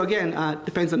 Okay, so again,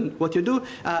 depends on what you do.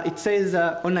 It says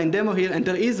online demo here, and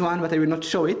there is one, but I will not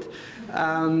show it.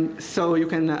 So you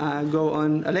can go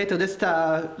on later. Just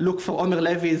look for Omer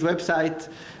Levy's website,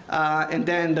 and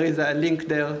then there is a link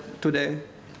there to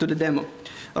the demo.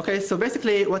 Okay, so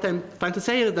basically what I'm trying to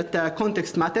say is that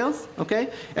context matters, okay?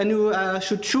 And you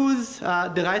should choose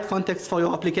the right context for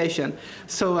your application.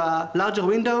 So larger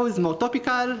windows, more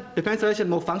topical, dependency relation,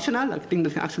 more functional, like things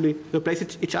that can actually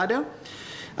replace each other.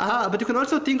 But you can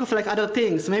also think of like other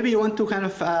things. Maybe you want to kind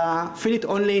of fill it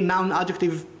only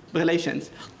noun-adjective relations,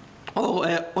 or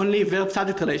only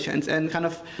verb-subject relations, and kind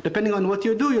of depending on what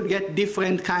you do, you'll get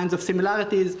different kinds of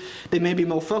similarities. They may be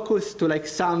more focused to like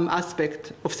some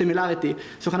aspect of similarity.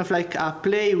 So kind of like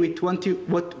play with what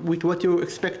you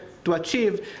expect to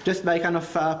achieve just by kind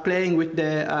of playing with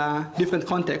the different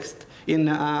context in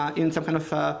some kind of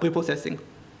preprocessing.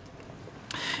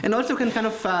 And also can kind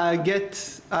of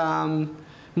get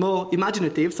more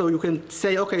imaginative, so you can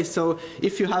say, okay, so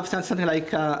if you have something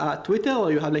like Twitter,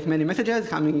 or you have like many messages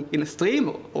coming in a stream,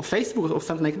 or Facebook, or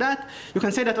something like that, you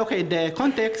can say that, okay, the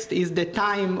context is the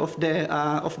time of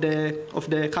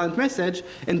the current message,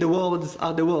 and the words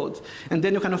are the words, and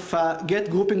then you kind of get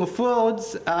grouping of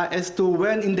words as to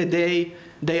when in the day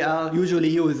they are usually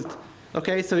used.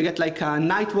 Okay, so you get like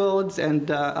night words and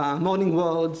morning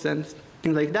words and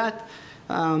things like that.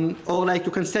 Or like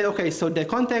you can say, okay, so the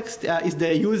context is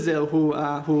the user who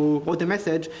wrote the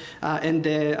message, and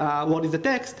the word is the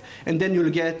text, and then you'll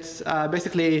get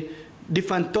basically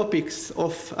different topics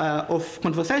of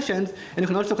conversations, and you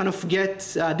can also kind of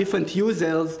get different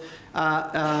users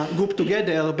grouped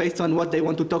together based on what they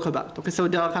want to talk about. Okay, so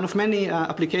there are kind of many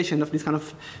applications of these kind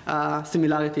of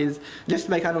similarities, just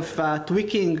by kind of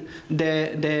tweaking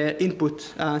the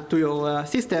input to your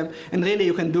system, and really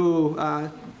you can do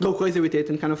go crazy with it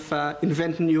and kind of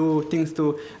invent new things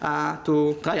to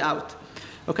try out.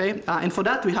 Okay, and for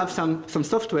that we have some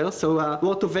software. So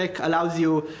Word2Vec allows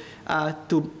you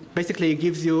to basically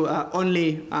gives you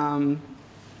only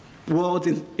words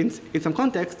in some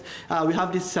context. We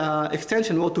have this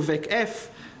extension Word2Vec F.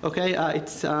 Okay,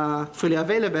 it's freely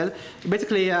available.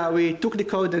 Basically, we took the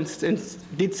code and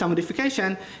did some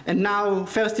modification, and now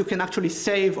first you can actually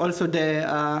save also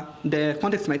the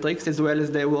context matrix as well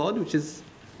as the word, which is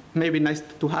maybe nice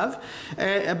to have.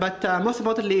 But most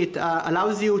importantly, it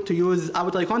allows you to use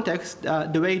arbitrary context.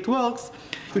 The way it works,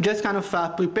 you just kind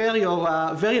of prepare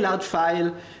your very large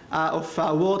file of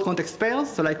word context pairs,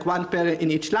 so like one pair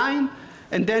in each line,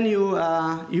 and then you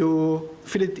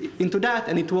fill it into that,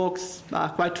 and it works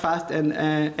quite fast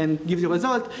and gives you a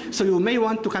result. So you may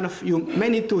want to you may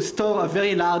need to store a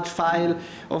very large file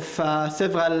of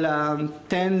several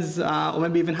tens or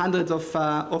maybe even hundreds of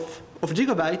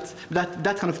gigabytes.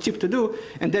 That's kind of cheap to do,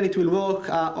 and then it will work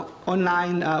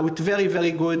online with very,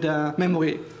 very good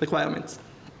memory requirements.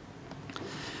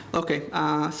 Okay,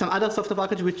 some other software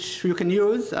package which you can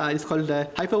use is called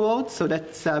HyperWord. So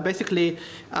that's basically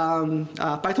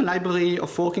a Python library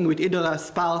of working with either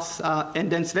sparse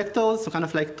and dense vectors, so kind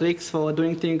of like tricks for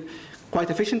doing things quite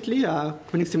efficiently,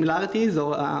 putting similarities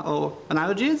or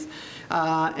analogies.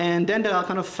 And then there are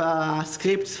kind of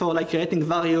scripts for like creating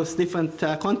various different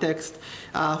contexts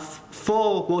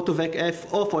for Word2Vec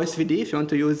F or for SVD if you want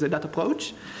to use that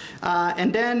approach.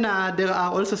 And then there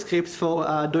are also scripts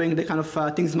for doing the kind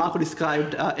of things Marco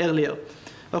described earlier.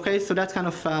 Okay, so that's kind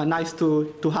of nice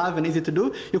to have and easy to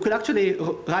do. You could actually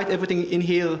write everything in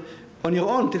here on your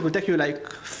own. It will take you like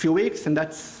a few weeks, and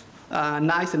that's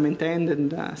nice and maintained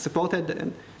and supported,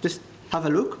 and just have a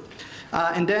look.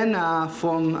 And then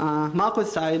from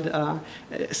Marco's side,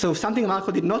 so something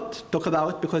Marco did not talk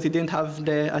about because he didn't have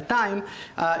the time,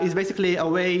 is basically a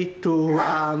way to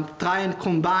try and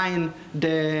combine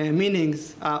the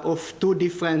meanings of two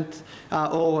different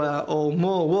or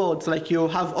more words. Like you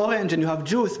have orange and you have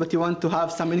juice, but you want to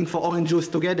have some meaning for orange juice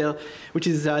together, which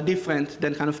is different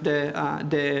than kind of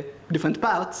the different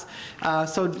parts.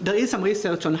 So there is some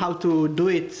research on how to do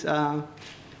it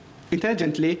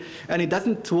intelligently, and it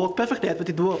doesn't work perfectly yet, but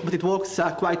it works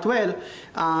quite well.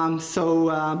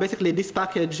 So basically, this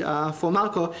package for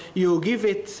Marco, you give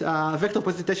it a vector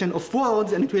representation of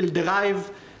words, and it will derive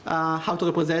how to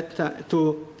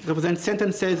represent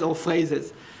sentences or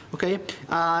phrases. Okay,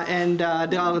 and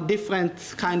there are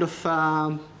different kind of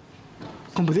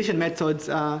composition methods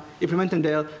implemented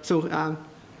there. So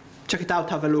check it out,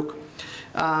 have a look.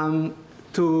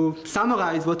 To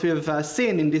summarize what we have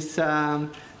seen in this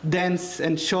dense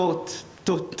and short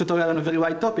tutorial on a very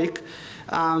wide topic.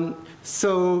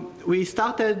 So we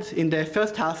started in the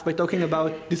first half by talking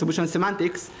about distributional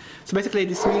semantics. So basically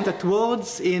this means that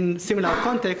words in similar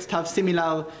context have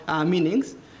similar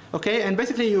meanings. Okay, and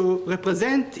basically you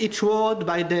represent each word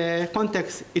by the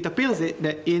context it appears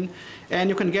in, and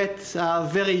you can get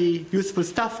very useful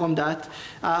stuff from that.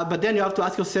 But then you have to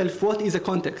ask yourself, what is a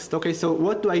context? Okay, so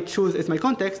what do I choose as my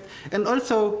context? And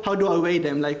also, how do I weigh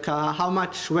them? Like, how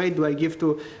much weight do I give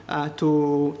to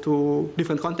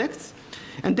different contexts?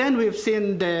 And then we've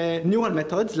seen the neural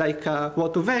methods like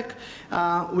Word2Vec,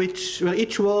 where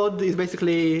each word is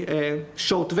basically a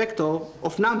short vector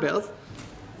of numbers.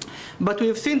 But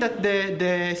we've seen that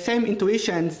the same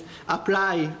intuitions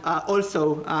apply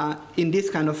also in this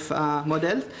kind of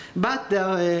models, but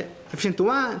they're efficient to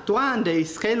run, they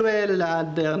scale well,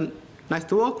 they're nice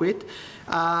to work with,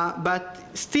 but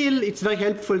still it's very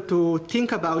helpful to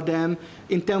think about them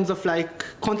in terms of like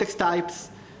context types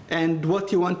and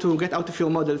what you want to get out of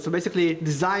your model. So basically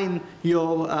design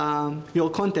your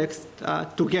context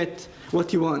to get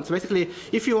what you want. So basically,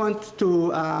 if you want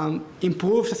to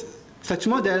improve such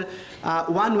model,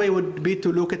 one way would be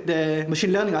to look at the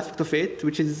machine learning aspect of it,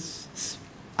 which is,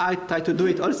 I try to do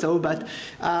it also, but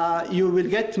you will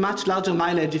get much larger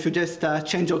mileage if you just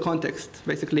change your context,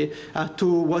 basically, to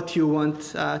what you want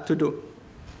to do.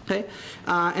 Okay?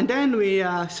 And then we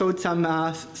showed some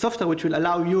software which will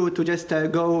allow you to just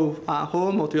go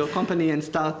home or to your company and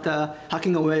start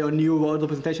hacking away on new world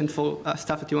representation for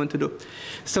stuff that you want to do.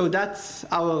 So that's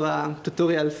our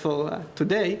tutorial for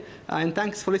today, and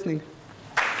thanks for listening.